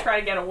Birdman to try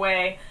to get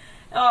away.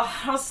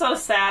 Oh, I was so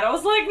sad. I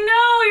was like,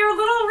 no, your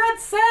little red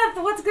Seth,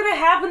 what's gonna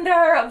happen to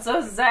her? I'm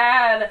so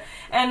sad.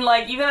 And,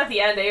 like, even at the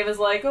end, Ava's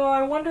like, oh,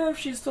 I wonder if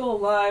she's still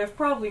alive.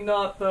 Probably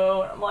not,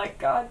 though. And I'm like,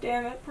 God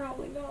damn it,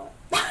 probably not.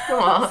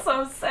 I'm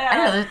so sad.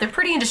 I know, they're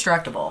pretty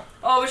indestructible.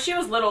 Oh, but she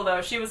was little,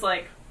 though. She was,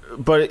 like...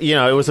 But, you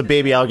know, it was a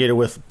baby alligator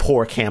with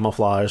poor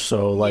camouflage,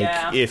 so, like,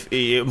 Yeah. if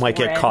it might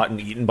get Red. caught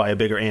and eaten by a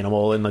bigger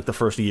animal in, like, the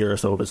first year or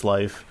so of its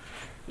life.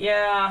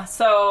 Yeah,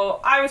 so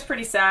I was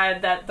pretty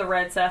sad that the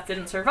red Seth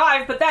didn't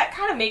survive, but that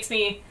kind of makes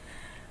me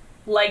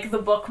like the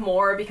book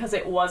more because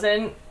it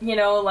wasn't, you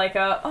know, like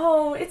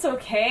it's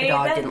okay. The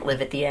dog didn't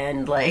live at the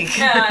end, like...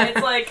 Yeah,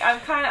 it's like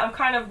I'm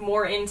kind of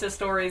more into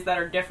stories that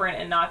are different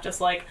and not just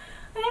like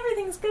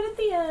everything's good at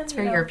the end. It's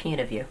very European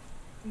of you.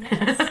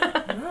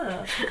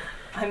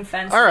 I'm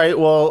fancy. All right,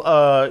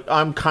 well,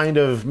 I'm kind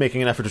of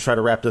making an effort to try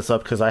to wrap this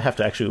up because I have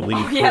to actually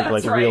leave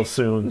that's real right.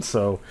 soon.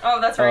 So, Oh,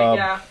 that's right.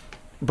 Yeah.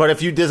 but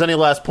if there's any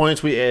last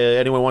points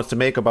anyone wants to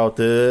make about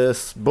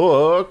this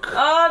book,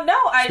 No.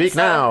 I Speak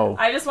now.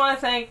 I just want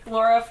to thank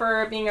Laura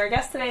for being our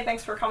guest today.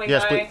 Thanks for coming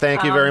yes, by. please,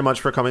 thank you very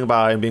much for coming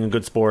by and being a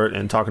good sport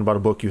and talking about a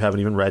book you haven't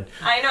even read.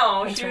 I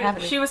know. Thanks for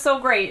having me. She was so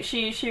great.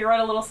 She read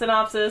a little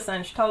synopsis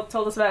and she told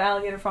us about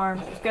Alligator Farm.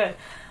 It was good.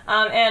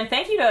 And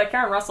thank you to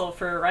Karen Russell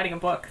for writing a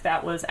book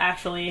that was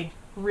actually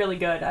really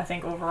good, I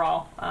think,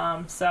 overall.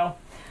 So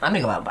I'm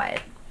gonna go out and buy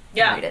it.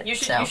 yeah, Read it, you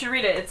should so. you should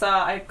read it. It's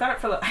I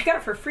got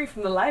it for free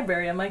from the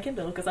library on my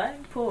Kindle because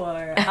I'm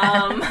poor.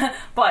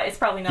 But it's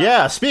probably not.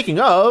 Yeah, speaking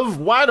of,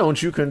 why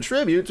don't you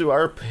contribute to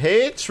our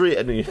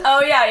Patreon?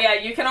 Oh yeah.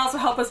 You can also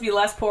help us be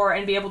less poor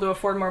and be able to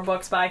afford more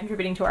books by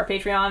contributing to our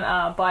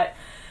Patreon. But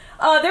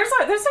there's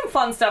some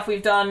fun stuff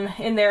we've done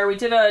in there. We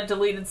did a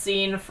deleted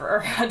scene.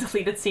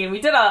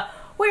 We did a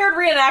weird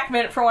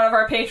reenactment for one of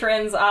our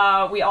patrons.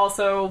 We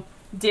also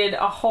did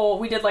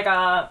like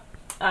a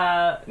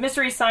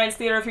Mystery Science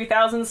Theater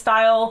 3000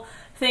 style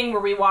thing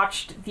where we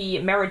watched the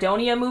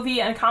Maradonia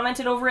movie and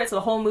commented over it. So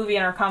the whole movie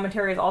and our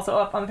commentary is also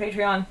up on the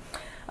Patreon.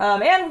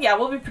 And yeah,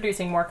 we'll be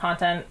producing more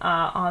content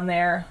on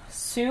there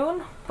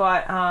soon.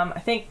 But I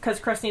think because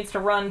Chris needs to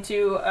run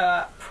to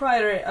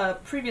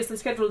previously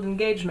scheduled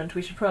engagement,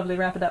 we should probably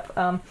wrap it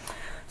up.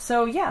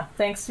 So yeah,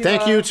 thanks to...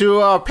 Thank you to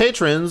our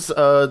patrons.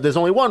 There's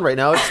only one right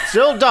now. It's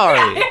Still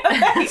Dari.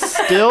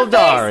 Still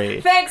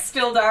Dari. Thanks,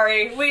 Still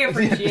Dari. We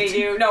appreciate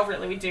you. No,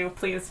 really, we do.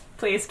 Please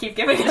keep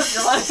giving us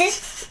your money.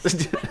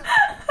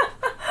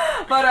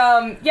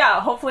 But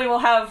yeah, hopefully we'll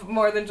have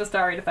more than just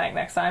Dari to thank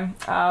next time.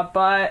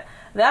 But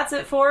that's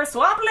it for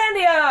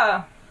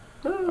Swamplandia.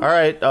 All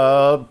right.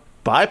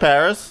 Bye,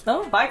 Paris.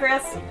 Oh, bye,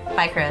 Chris.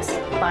 Bye, Chris.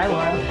 Bye,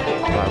 Laura.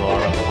 Bye,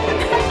 Laura.